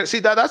 That's that's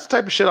the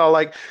type of shit I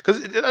like.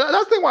 Because that's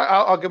the thing why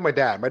I'll give my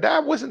dad. My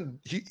dad wasn't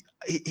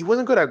he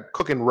wasn't good at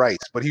cooking rice,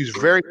 but he was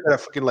very good at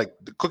fucking like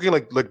cooking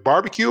like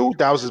barbecue.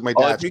 That was my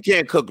dad. If you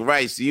can't cook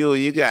rice,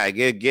 you gotta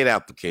get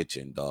out the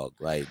kitchen, dog.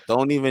 Like,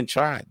 don't even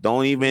try.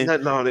 Don't even.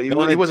 No,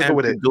 he wasn't good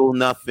with it. Do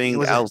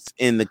nothing else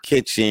in the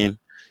kitchen.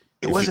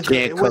 It wasn't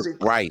good. It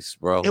wasn't rice,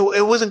 bro.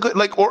 It wasn't good.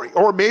 Like,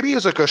 or maybe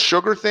it's like a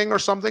sugar thing or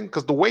something.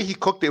 Because the way he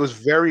cooked it was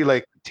very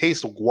like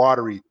taste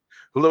watery.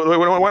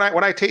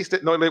 When I taste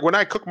it, no, like when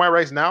I cook my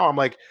rice now, I'm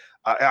like,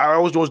 I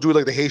always do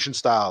like the Haitian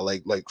style,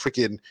 like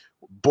freaking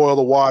boil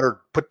the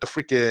water, put the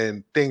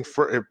freaking thing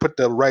put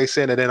the rice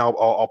in, and then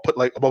I'll put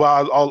like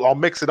I'll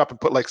mix it up and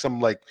put like some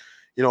like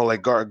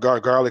like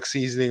garlic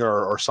seasoning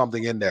or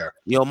something in there.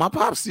 Yo, my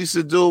pops used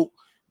to do.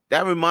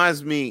 That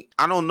reminds me,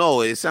 I don't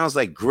know. It sounds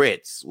like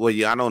grits. Well,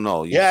 I don't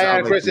know.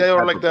 Grits,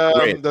 or like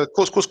the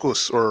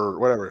couscous or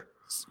whatever.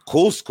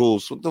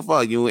 Couscous? What the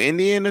fuck? You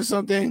Indian or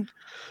something?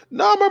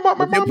 No, my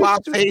mom.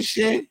 Pop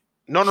Haitian?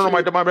 No.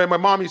 My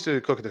mom used to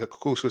cook the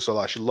couscous a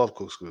lot. She loved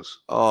couscous.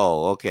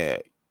 Oh,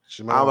 okay.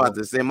 I'm about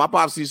to say my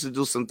pops used to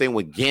do something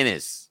with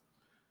Guinness.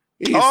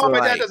 My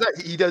dad does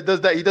that. He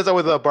does that. He does that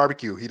with a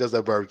barbecue. He does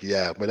that barbecue.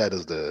 Yeah, my dad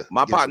does the.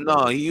 My pop,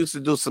 no, he used to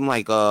do some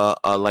like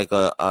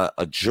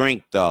a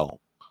drink though.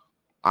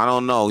 I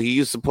don't know. He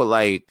used to put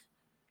like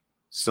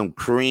some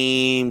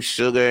cream,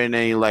 sugar, and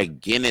then like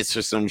Guinness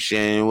or some shit.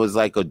 And it was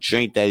like a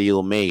drink that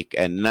he'll make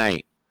at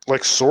night.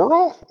 Like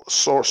Sorrel?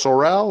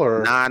 Sorrel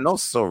or? Nah, no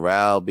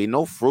Sorrel. Be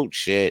no fruit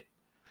shit.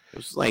 It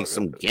was like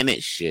some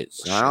Guinness shit.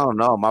 So I don't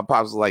know. My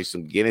pops like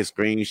some Guinness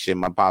green shit.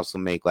 My pops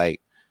will make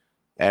like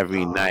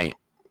every night.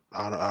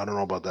 I don't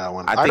know about that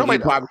one. I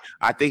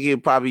think he'll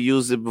probably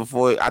use it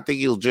before. I think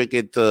he'll drink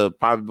it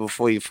probably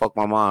before he fuck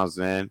my mom's,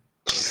 man.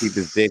 Keep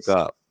his dick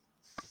up.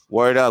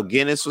 Word up,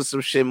 Guinness was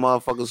some shit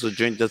motherfuckers would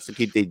drink just to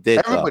keep their dick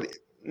up.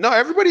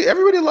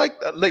 Everybody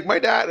like my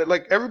dad,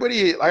 like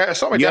everybody. I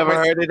saw my dad. You ever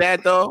heard of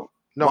that though?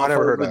 No, I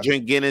never heard of that.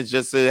 Drink Guinness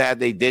just to have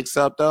their dicks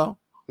up though?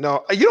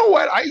 No, you know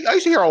what? I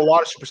used to hear a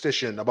lot of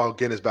superstition about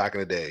Guinness back in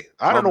the day.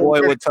 I don't know. My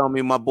boy would tell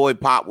me, my boy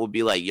Pop would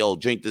be like, yo,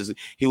 drink this.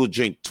 He would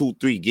drink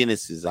 2-3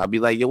 Guinnesses. I'd be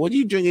like, yo, what are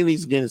you drinking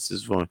these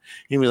Guinnesses for?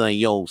 He'd be like,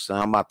 yo,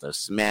 son, I'm about to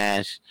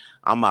smash.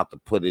 I'm about to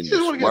put in this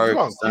work. You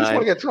just want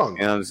to get drunk.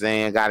 You know what I'm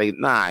saying?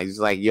 He's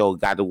like, yo,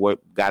 got to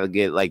work, got to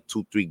get like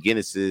 2-3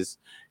 Guinnesses,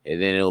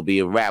 and then it'll be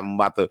a wrap.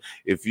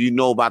 If you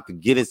know about the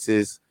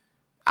Guinnesses,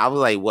 I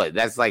was like, what?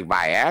 That's like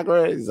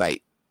Viagra? He's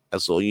like,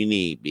 that's all you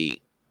need,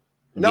 B.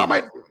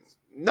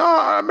 No,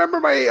 I remember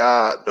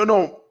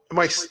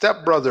my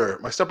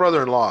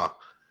stepbrother-in-law.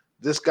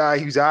 This guy,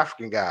 he was an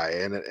African guy,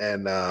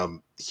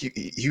 and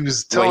he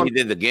was telling. He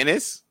did the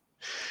Guinness.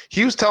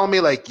 He was telling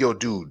me like, yo,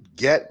 dude,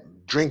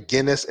 drink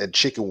Guinness and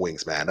chicken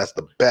wings, man. That's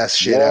the best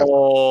shit ever.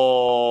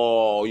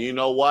 Oh, you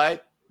know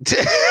what?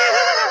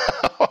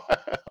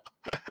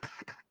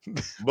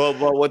 but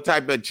what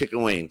type of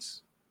chicken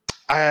wings?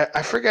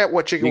 I forget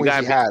what chicken wings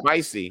he had.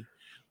 Spicy,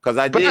 because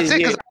I did. That's it.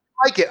 Because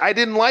I like it. I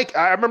didn't like.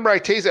 I remember I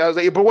tasted it. I was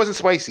like, but it wasn't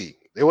spicy.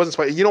 It wasn't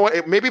spicy. You know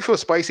what? Maybe if it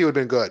was spicy, it would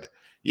have been good.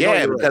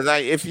 Because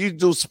if you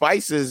do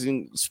spices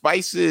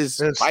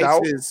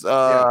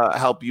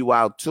help you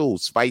out too.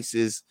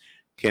 Spices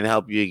can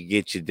help you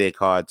get your dick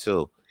hard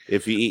too.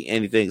 If you eat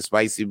anything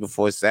spicy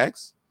before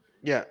sex,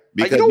 yeah,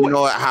 because you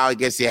know how it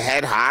gets your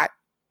head hot.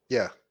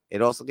 Yeah,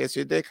 it also gets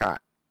your dick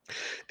hot.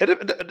 It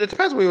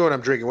depends on what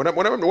I'm drinking.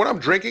 When I'm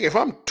drinking, if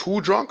I'm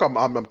too drunk,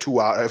 I'm too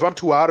out. If I'm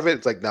too out of it,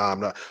 it's like nah, I'm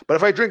not. But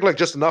if I drink like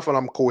just enough and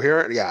I'm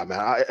coherent, yeah, man,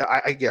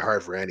 I get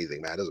hard for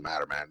anything, man. It doesn't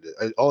matter, man.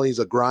 All needs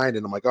a grind,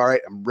 and I'm like, all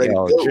right, I'm ready.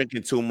 To go.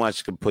 Drinking too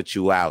much can put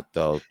you out,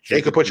 though.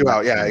 It could put you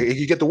out. Yeah,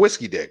 you get the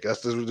whiskey dick.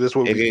 That's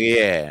what we.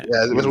 Yeah,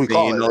 that's what we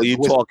call it. You know, you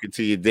talking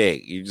to your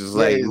dick. You just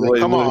like,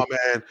 come on,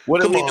 man.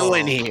 What are we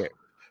doing here?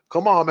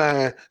 Come on,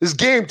 man. It's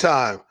game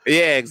time.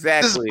 Yeah,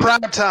 exactly. This is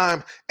prime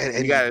time. And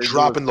you got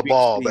dropping the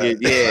ball, man.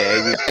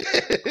 Yeah.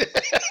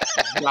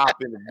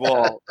 Dropping the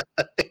ball.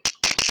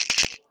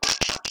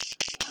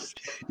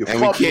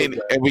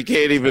 We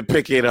can't even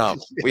pick it up.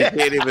 We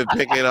can't even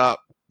pick it up.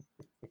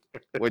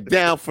 We're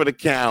down for the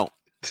count.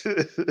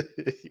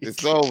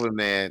 It's over,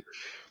 man.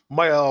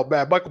 Man,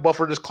 Michael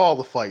Buffer just called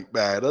the fight,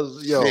 man.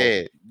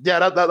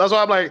 That's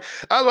why I'm like,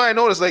 that's why I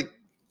noticed, like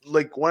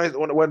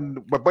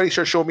when my buddy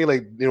started showing me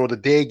like the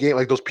day game,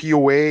 like those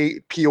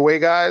POA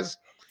guys,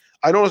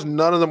 I noticed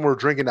none of them were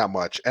drinking that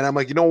much, and I'm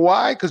like, you know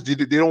why? Because they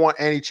don't want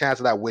any chance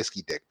of that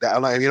whiskey dick.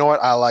 I'm like, you know what?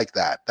 I like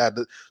that.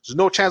 There's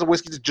no chance of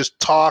whiskey to just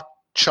talk,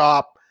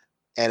 chop,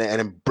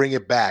 and bring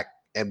it back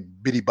and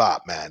bitty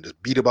bop, man. Just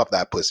beat up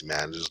that pussy,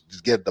 man.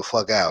 Just get the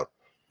fuck out.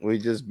 We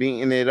just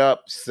beating it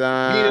up,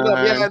 son.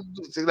 Yeah.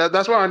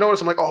 That's why I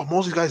noticed. I'm like, oh,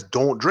 most of these guys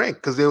don't drink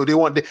because they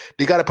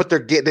got to put their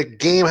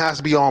game has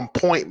to be on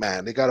point,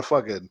 man. They got to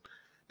fucking,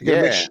 they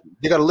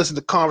got to listen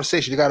to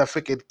conversation. You got to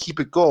fucking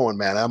keep it going,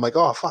 man. And I'm like,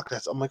 oh fuck,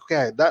 I'm like,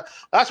 okay,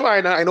 that's why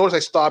I noticed I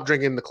stopped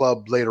drinking in the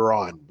club later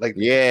on. Like,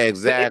 yeah,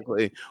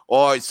 exactly.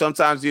 Or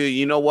sometimes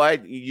you know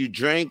what, you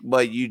drink,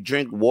 but you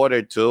drink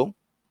water too.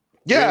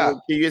 Yeah,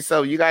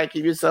 you gotta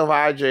keep yourself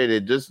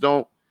hydrated. Just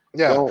don't.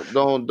 Yeah.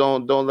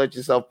 Don't let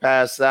yourself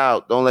pass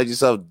out. Don't let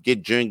yourself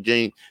get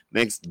drinking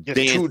next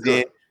dancing.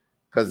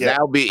 Because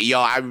that'll be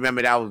I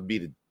remember that would be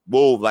the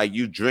move. Like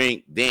you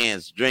drink, then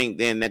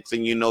next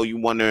thing you know, you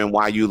wondering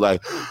why you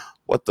like,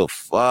 what the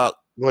fuck?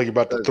 Like you're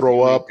about to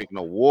throw up.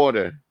 No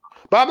water.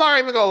 But I'm not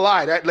even gonna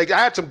lie. I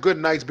had some good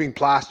nights being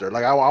plastered.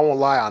 Like I won't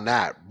lie on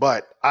that.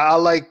 But I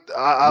like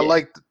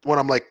when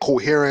I'm like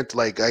coherent,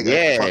 like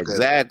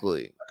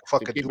exactly.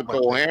 Fucking keep it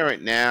coherent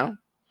thing. Now.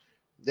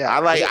 Yeah,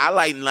 I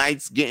like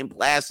nights getting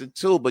blasted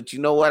too, but you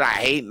know what? I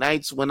hate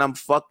nights when I'm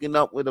fucking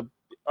up with a.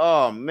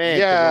 Oh man,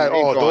 yeah.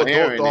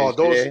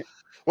 Those.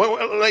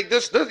 Well, like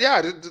this,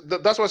 yeah.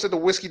 That's why I said the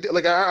whiskey.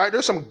 Like,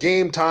 there's some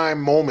game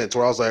time moments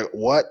where I was like,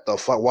 "What the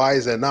fuck? Why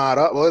is it not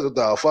up? What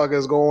the fuck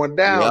is going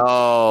down?"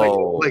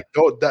 Yo,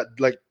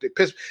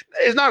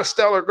 it's not a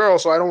stellar girl,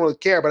 so I don't really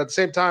care. But at the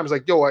same time, it's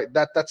like, yo,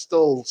 that's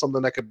still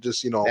something that could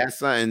just, that's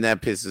something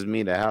that pisses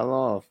me the hell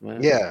off,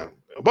 man. Yeah.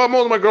 But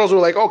most of my girls were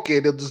like, okay,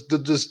 they'll just they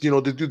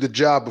do the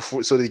job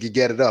before so they can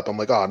get it up. I'm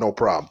like, oh, no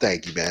problem.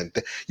 Thank you, man.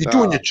 You're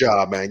doing your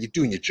job, man. You're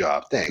doing your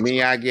job. Thanks.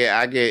 Me, I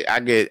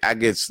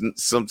get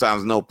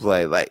sometimes no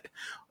play. Like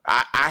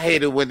I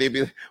hate it when they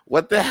be like,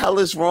 what the hell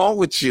is wrong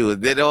with you?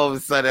 And then all of a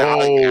sudden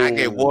I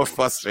get more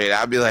frustrated.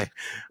 I'll be like,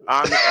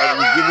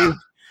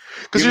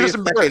 give me a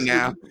second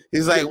now.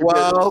 He's like,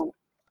 well,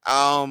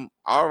 all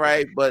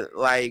right, but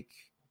like,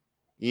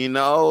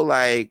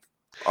 like,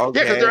 okay.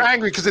 Yeah, because they're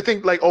angry because they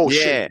think like, oh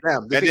shit,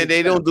 damn. And then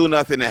they don't do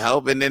nothing to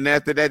help. And then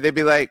after that, they'd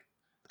be like,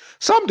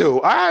 some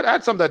do. I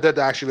had some that did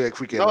actually like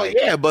freaking. Oh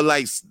yeah, but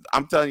like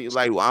I'm telling you,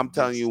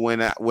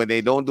 when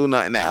they don't do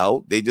nothing to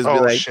help, they just be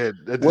like, shit,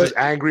 they're just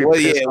angry. Well,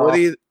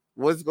 yeah,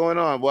 what's going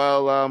on?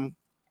 Well,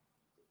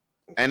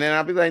 and then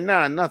I'll be like,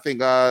 nah, nothing.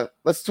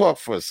 Let's talk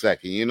for a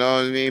second. You know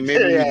what I mean?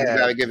 Maybe we just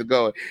gotta get it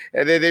going.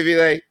 And then they'd be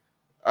like,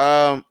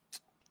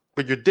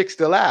 but your dick's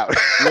still out.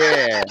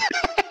 Yeah.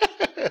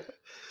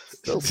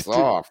 Still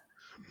soft.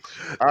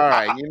 All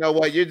right, you know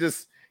what? You're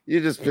just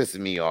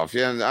pissing me off.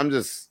 Yeah, I'm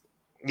just.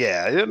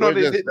 Yeah,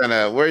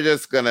 we're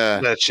just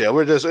gonna let's chill.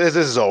 This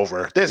is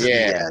over. This is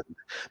the end.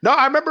 No,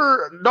 I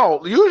remember.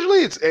 No, usually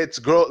it's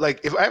girl.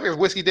 Like if I have a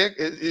whiskey dick,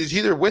 it's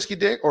either whiskey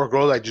dick or a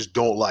girl I just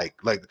don't like.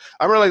 Like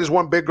I remember, like this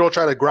one big girl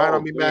tried to grind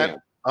on me, man.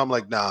 I'm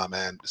like, nah,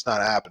 man, it's not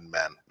happening,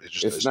 man.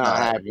 It's not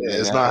happening.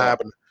 It's not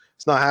happening.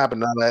 It's not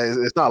happening.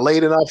 It's not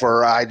late enough,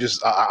 or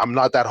I'm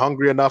not that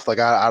hungry enough. Like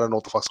I don't know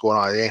what the fuck's going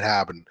on. It ain't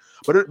happening.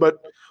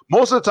 But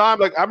most of the time,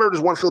 like I remember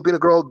this one Filipino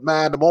girl,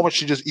 man. The moment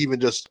she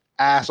just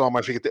ass on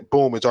my finger,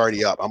 boom, it's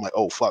already up. I'm like,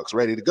 oh fuck, it's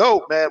ready to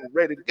go, man.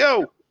 We're ready to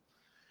go.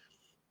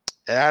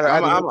 And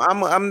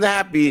I'm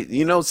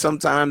happy.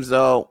 Sometimes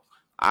though,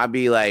 I'll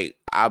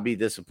be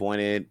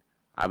disappointed.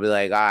 I'll be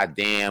like,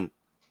 damn,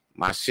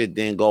 my shit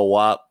didn't go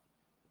up,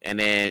 and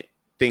then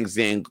things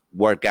didn't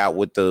work out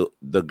with the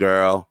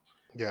girl.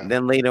 Yeah. And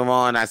then later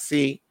on, I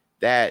see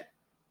that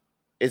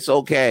it's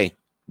okay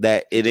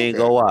that it didn't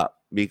go up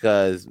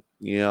because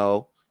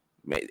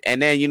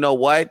and then you know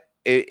what?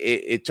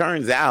 It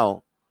turns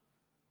out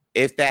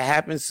if that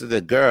happens to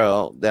the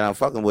girl that I'm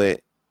fucking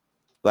with,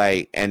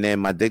 like, and then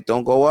my dick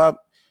don't go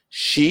up,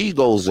 she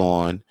goes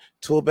on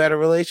to a better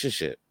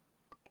relationship.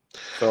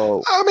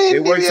 So I mean,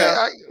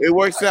 it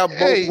works out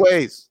both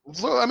ways.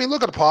 I mean,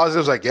 look at the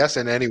positives, I guess.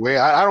 In any way,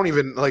 I don't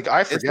even like.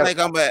 I forget.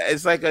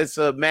 It's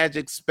a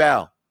magic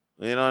spell.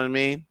 You know what I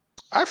mean?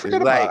 I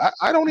forget about it.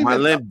 I don't even. My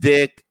limp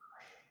dick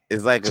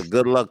is like a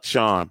good luck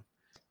charm.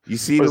 You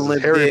see the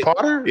limp Harry dick?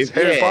 Potter? It's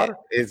Harry Potter?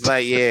 It's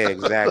like, yeah,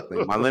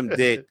 exactly. My limp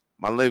dick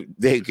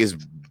is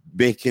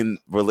making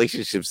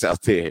relationships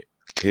out there.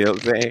 You know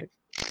what I'm saying?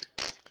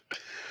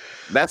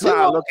 That's how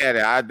I look at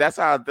it. That's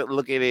how I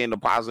look at it in a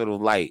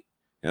positive light.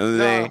 You know what I'm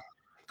saying?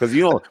 Because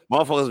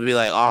motherfuckers will be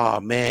like, oh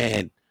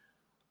man,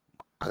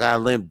 I got a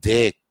limp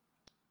dick.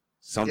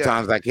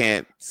 Sometimes I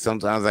can't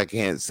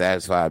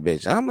satisfy a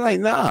bitch. I'm like,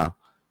 nah.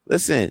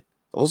 Listen,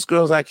 those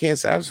girls I can't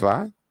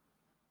satisfy,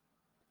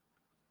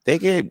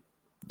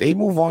 they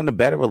move on to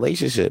better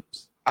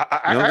relationships.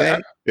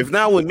 If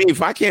not with me,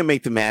 if I can't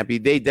make them happy,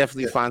 they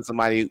definitely find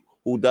somebody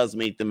who does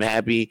make them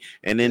happy.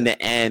 And in the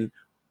end,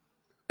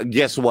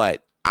 guess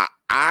what?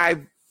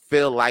 I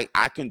feel like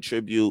I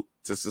contribute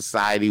to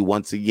society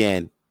once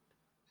again.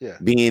 Yeah,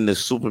 being the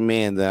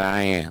Superman that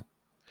I am.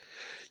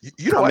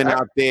 Coming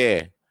out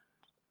there.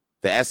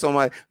 The S on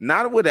my,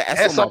 not with the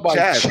S on my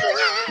chest.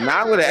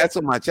 Not with the S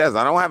on my chest.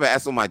 I don't have an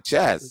S on my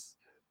chest.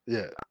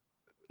 Yeah.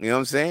 You know what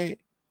I'm saying?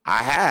 I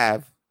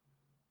have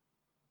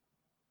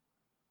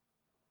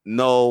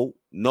no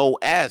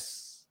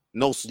S,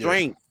 no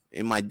strength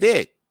in my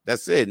dick.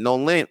 That's it. No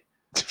limp.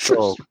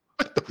 So,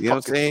 you know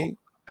what I'm saying?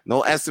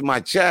 No S in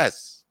my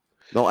chest.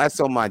 No S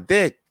on my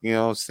dick. You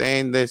know what I'm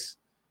saying?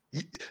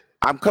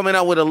 I'm coming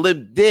out with a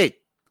limp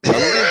dick.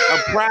 A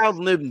proud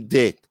limp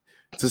dick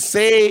to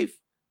save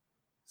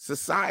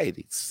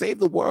society, save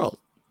the world.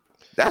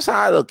 That's how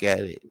I look at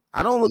it.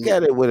 I don't look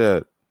at it with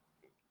a,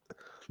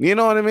 you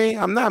know what I mean?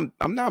 I'm not,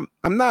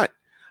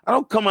 I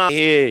don't come out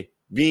here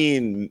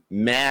being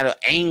mad or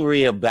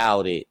angry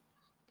about it.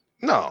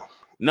 No.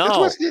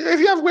 If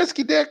you have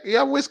whiskey dick, you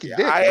have whiskey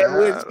dick. I have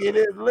whiskey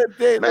dick.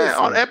 Man, listen,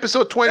 on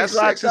episode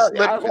 26,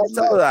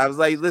 I was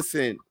like,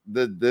 listen,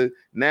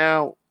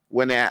 now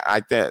when I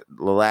thought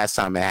the last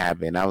time it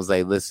happened, I was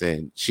like,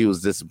 listen, she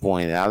was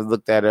disappointed. I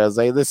looked at her, I was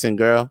like, listen,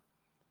 girl,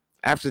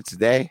 after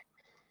today,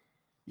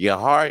 your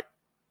heart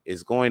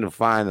is going to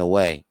find a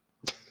way.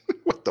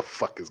 What the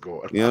fuck is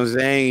going on? You know what I'm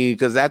saying?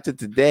 Because after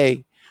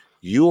today,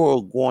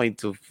 you're going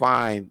to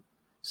find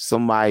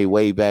somebody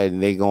way better,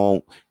 and they're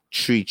going to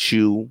treat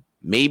you,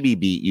 maybe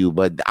beat you,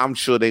 but I'm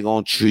sure they're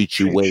going to treat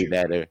you way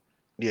better.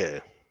 Yeah.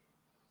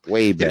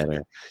 Way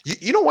better.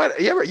 You know what?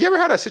 You ever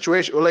had a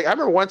situation like I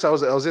remember once I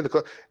was in the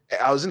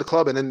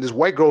club and then this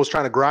white girl was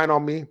trying to grind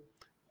on me,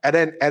 and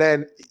then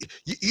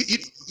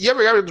you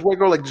ever have this white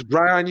girl like just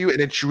grind on you and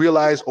then she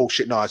realized, oh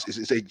shit, no,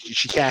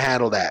 she can't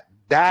handle that.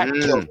 That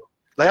killed her.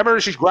 Like I remember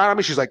she's grinding on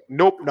me, she's like,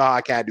 nope, no,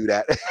 I can't do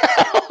that.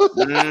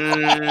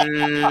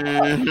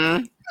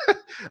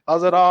 I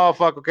was like, oh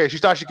fuck, okay. She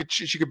thought she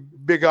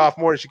could big off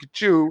more than she could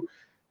chew.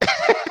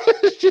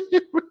 Is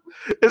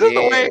this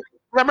the way?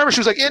 I remember she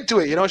was like into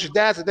it, she's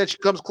dancing, then she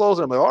comes close,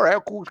 and I'm like, all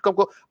right, cool, she come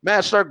close.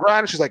 Man, start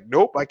grinding. She's like,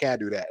 nope, I can't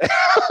do that.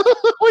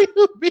 What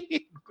do you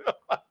mean?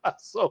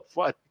 That's so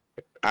funny.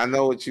 I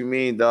know what you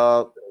mean,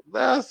 dog.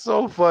 That's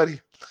so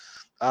funny.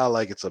 I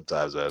like it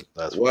sometimes, man.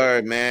 That's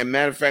word, man.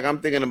 Matter of fact,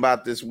 I'm thinking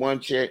about this one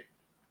chick.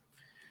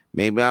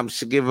 Maybe I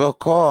should give her a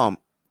call.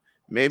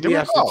 Maybe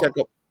I should check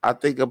up.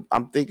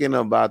 I'm thinking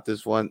about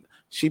this one.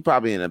 She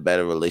probably in a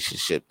better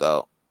relationship,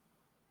 though.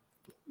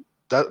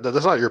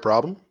 That's not your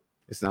problem.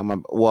 It's not my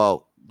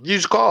You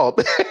just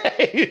called.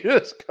 You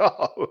just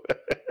called.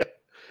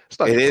 It's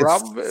not your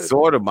problem. It's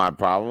sort of my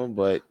problem,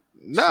 but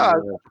nah,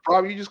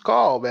 problem. You just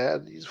call,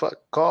 man. You just fucking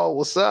call.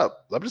 What's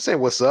up? I'm just saying,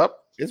 what's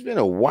up? It's been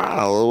a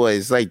while.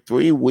 It's like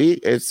 3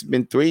 weeks. It's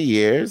been 3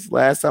 years.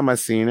 Last time I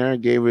seen her,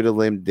 gave her the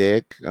limp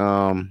dick.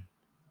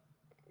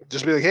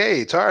 Just be like,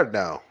 hey, it's hard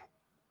now,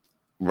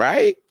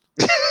 right?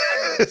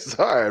 It's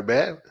hard,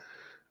 man.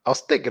 I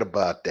was thinking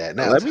about that.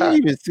 Now let me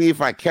even see if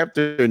I kept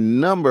her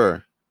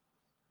number.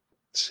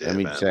 Shit, let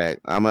me check.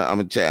 I'm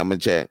gonna check.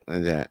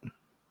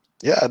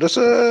 Yeah, just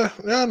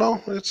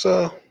no, it's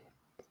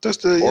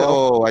just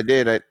I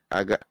did.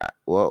 I got.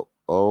 Whoa!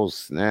 Oh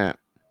snap!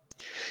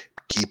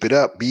 Keep it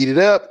up. Beat it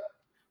up,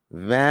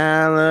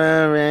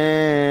 Valorant.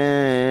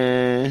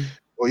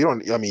 Well, you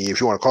don't. I mean, if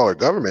you want to call her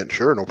government,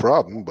 sure, no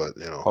problem. But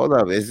hold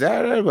up. Is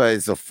that her? But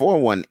it's a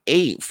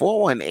 418.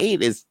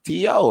 418 is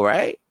TO,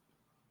 right?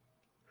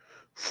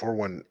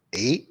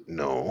 418?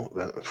 No,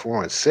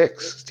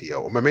 416 is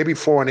TO. Maybe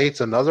 418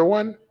 is another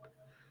one.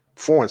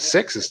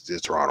 416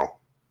 is Toronto.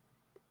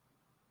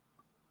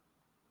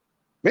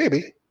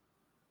 Maybe.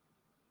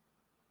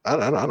 I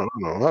don't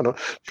know.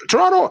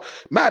 Toronto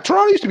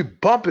used to be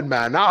bumping,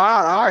 man. Now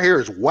I hear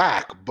it's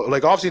whack, but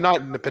like obviously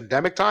not in the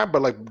pandemic time,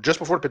 but like just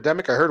before the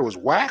pandemic, I heard it was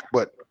whack.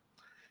 But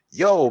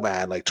yo,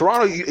 man, like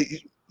Toronto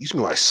used to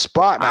be my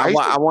spot. Man.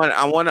 I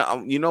want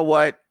to. You know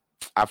what?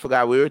 I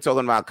forgot we were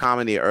talking about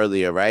comedy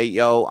earlier, right?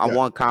 Yo, I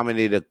want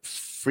comedy to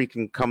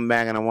freaking come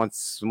back, and I want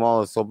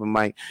Smallest Open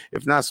Mic.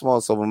 If not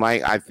Smallest Open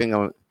Mic, I think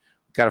I'm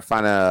gotta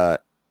find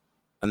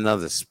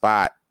another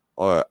spot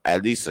or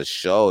at least a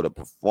show to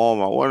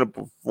perform. I want to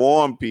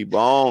perform,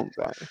 people.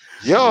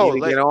 Yo,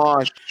 like, get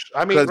on.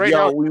 I mean, right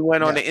now we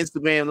went on the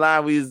Instagram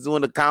Live. We was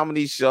doing a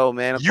comedy show,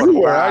 man. You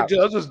were. I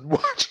just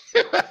watching.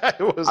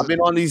 I've been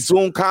on these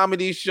Zoom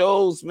comedy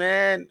shows,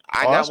 man.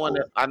 I got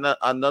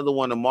another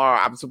one tomorrow.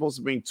 I'm supposed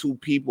to bring 2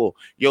 people.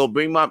 Yo,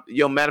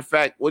 matter of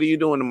fact, what are you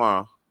doing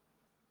tomorrow?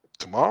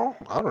 Tomorrow?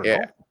 I don't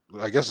know.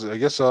 I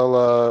guess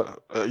I'll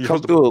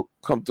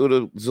come through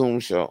the Zoom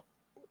show.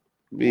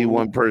 Be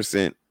one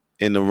person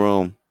in the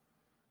room.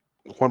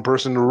 One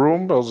person in the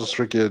room. I'll just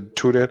freaking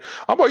tune in.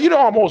 I'm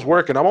always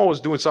working. I'm always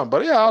doing something.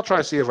 But yeah, I'll try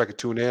to see if I can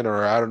tune in,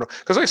 or I don't know.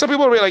 Because like some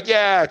people will be like,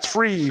 yeah, it's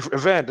free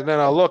event, and then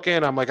I'll look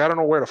in. I'm like, I don't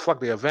know where the fuck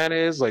the event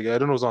is. Like I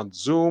don't know if it's on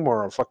Zoom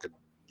or on fucking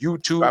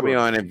YouTube. Probably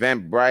on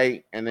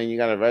Eventbrite, and then you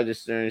gotta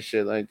register and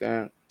shit like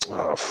that.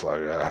 Oh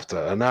fuck! I have to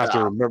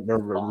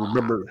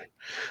remember.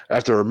 I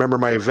have to remember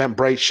my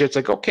Eventbrite shit. It's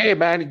like, okay,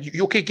 man,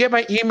 you can get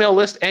my email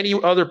list any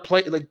other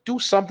place. Like, do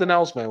something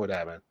else, man, with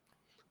that, man.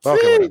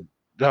 Okay, man.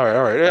 All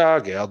right. Yeah,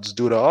 okay. I'll just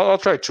do it. I'll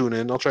try to tune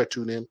in. All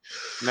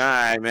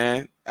right,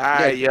 man. All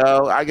right,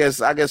 yo. I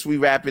guess we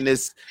wrapping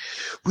this.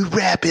 We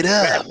wrap it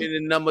up. Wrapping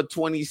in number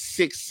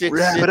 26.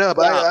 Wrap it up.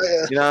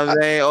 You know what I'm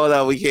saying? Hold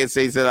on, we can't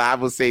say so. I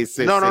will say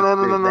 6. No.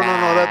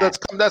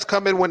 That's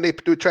coming when they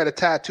try to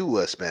tattoo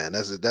us, man.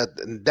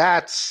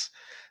 That's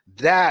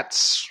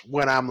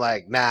when I'm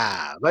like,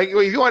 nah. Like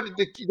if you want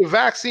the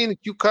vaccine,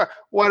 you cut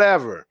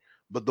whatever.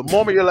 But the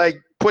moment you're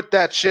like, put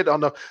that shit on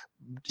the.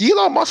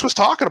 Elon Musk was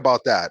talking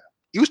about that.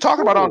 He was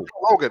talking about on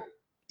Joe Rogan.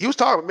 He was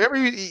talking. Remember,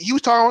 he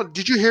was talking.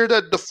 Did you hear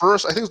that? I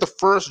think it was the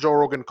first Joe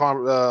Rogan.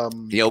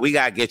 Yo, we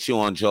gotta get you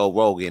on Joe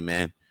Rogan,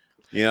 man.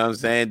 You know what I'm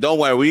saying? Don't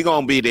worry, we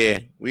gonna be there.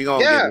 We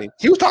gonna get it.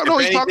 He was talking.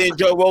 If anything,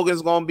 Joe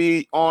Rogan's gonna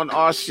be on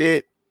our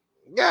shit.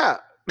 Yeah.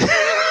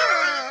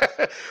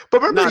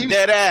 But remember,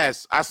 dead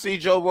ass. I see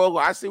Joe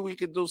Rogan. I see we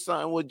could do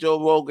something with Joe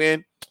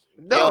Rogan.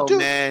 No, dude.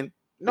 Man.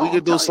 No, we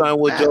could do something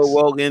with Joe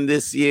Rogan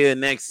this year,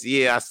 next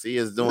year. I see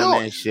us doing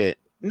that shit.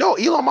 No,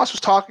 Elon Musk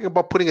was talking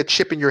about putting a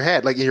chip in your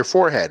head, like in your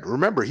forehead.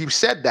 Remember, he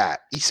said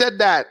that. He said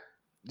that,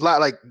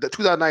 like the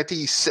 2019.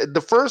 He said the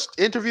first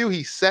interview.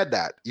 He said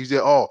that. He said,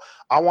 "Oh,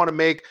 I want to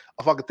make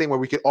a fucking thing where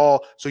we could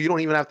all, so you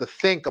don't even have to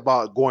think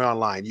about going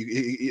online.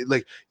 You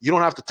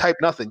don't have to type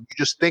nothing. You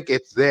just think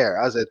it's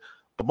there." I said,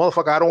 The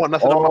motherfucker, I don't want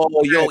nothing.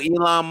 Oh, yo,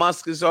 Elon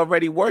Musk is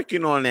already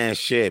working on that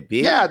shit,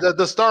 B. Yeah,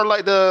 the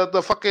Starlight,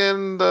 the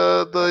fucking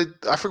the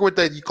I forget what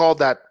that you called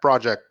that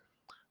project.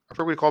 I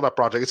forget what you call that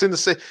project. It's in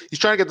the he's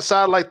trying to get the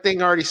satellite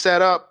thing already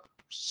set up.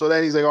 So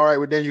then he's like, all right,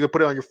 well, then you can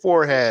put it on your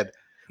forehead.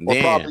 Or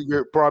probably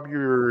your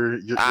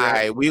all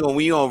right, we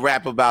gonna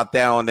rap about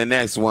that on the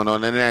next one.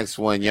 On the next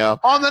one, yo.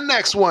 On the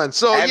next one.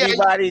 So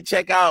everybody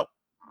check out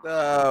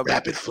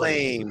Rapid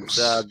Flames.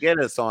 Get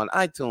us on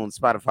iTunes,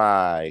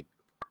 Spotify,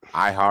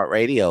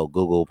 iHeartRadio,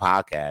 Google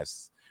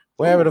Podcasts,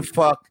 wherever the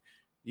fuck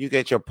you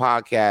get your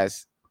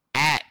podcasts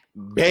at,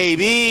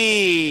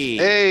 baby.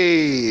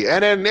 Hey,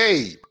 and then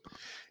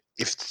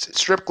if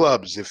strip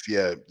clubs, if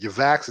you're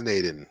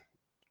vaccinated,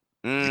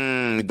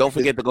 don't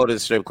forget to go to the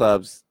strip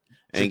clubs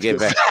and get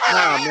back.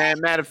 No,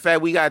 man. Matter of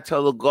fact, we gotta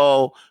tell the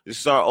goal to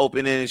start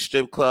opening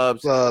strip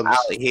clubs out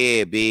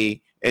here,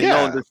 B. And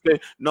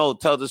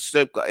tell the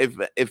strip club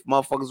if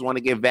motherfuckers want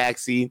to get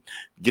vaccine,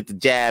 get the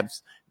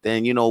jabs,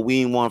 then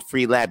we want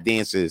free lap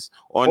dances.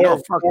 Or no,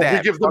 fuck that.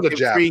 We give them the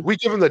jabs. We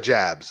give them the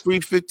jabs. Free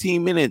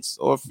 15 minutes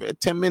or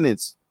 10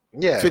 minutes.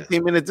 Yeah,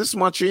 15 minutes. This is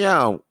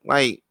Montreal.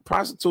 Like,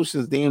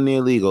 prostitution is damn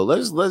near legal.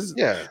 Let's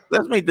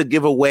make the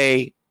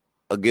giveaway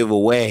a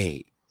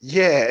giveaway.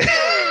 Yeah.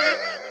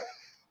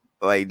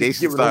 Like, they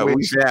should start.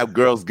 We should have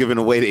girls giving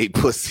away their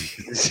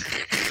pussy.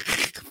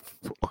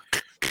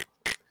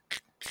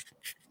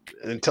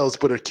 And tell us to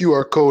put a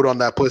QR code on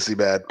that pussy,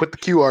 man. Put the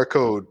QR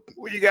code.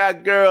 We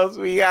got girls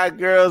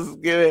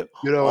giving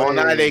on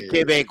des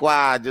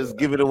Québécois just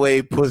giving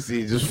away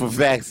pussy just for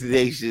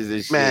vaccinations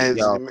and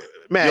shit.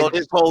 Man,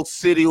 this whole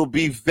city will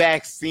be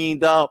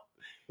vaccinated up.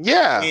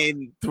 Yeah.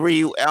 In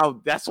 3 hours.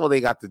 That's all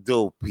they got to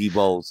do,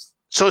 Peebles.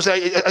 So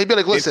I'd be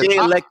like, listen. If they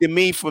elected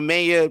me for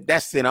mayor,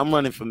 that's it. I'm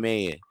running for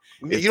mayor.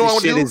 You know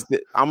what I'm doing?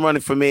 I'm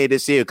running for mayor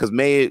this year because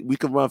we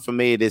can run for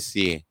mayor this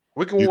year.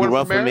 You can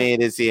run for mayor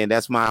this year, and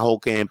that's my whole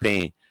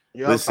campaign.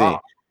 Listen,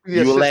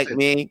 you elect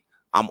me,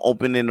 I'm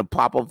opening the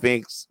pop-up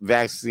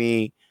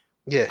vaccine.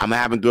 Yeah, I'm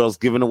having girls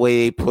giving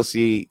away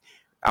pussy.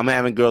 I'm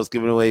having girls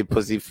giving away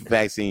pussy for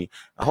vaccine.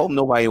 I hope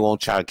nobody won't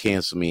try to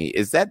cancel me.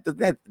 Is that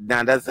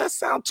now? Does that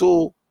sound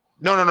too?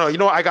 No. You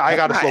know, I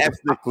got a slogan.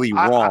 Ethnically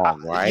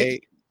wrong, right?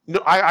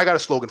 No, I got a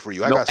slogan for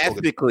you.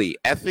 Ethically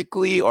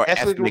or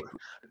ethnically.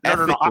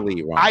 No.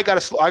 I got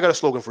a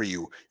slogan for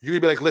you. You're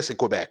gonna be like, listen,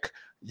 Quebec.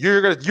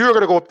 You're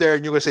gonna go up there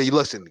and you're gonna say,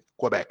 listen,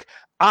 Quebec.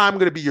 I'm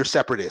gonna be your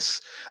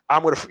separatist.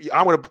 I'm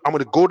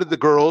gonna go to the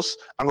girls.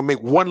 I'm gonna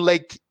make one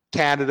leg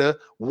Canada,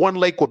 one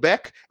leg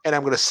Quebec, and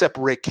I'm gonna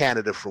separate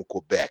Canada from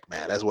Quebec,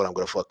 man. That's what I'm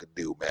gonna fucking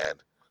do, man.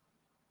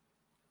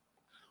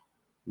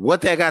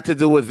 What that got to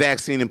do with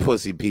vaccine and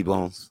pussy,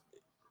 P-Bones?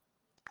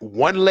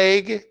 One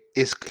leg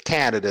is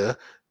Canada.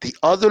 The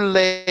other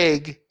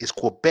leg is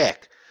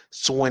Quebec.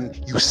 So when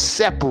you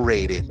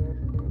separate it,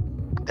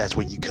 that's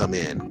when you come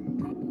in.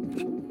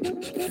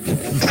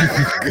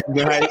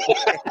 Good night.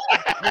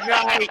 Good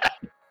night.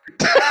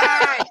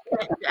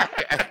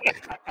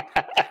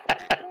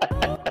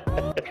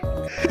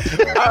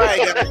 All right,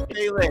 guys.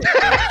 Stay lit.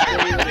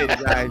 Stay lit,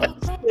 guys.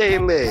 Stay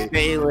lit.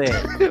 Stay lit.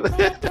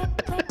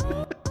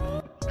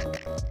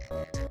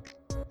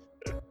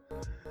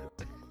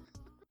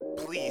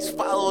 Please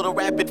follow the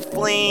Rapid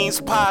Flames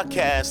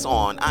podcast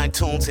on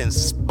iTunes and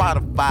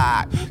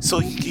Spotify so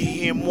you can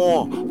hear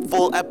more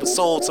full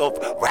episodes of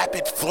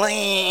Rapid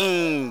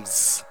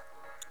Flames.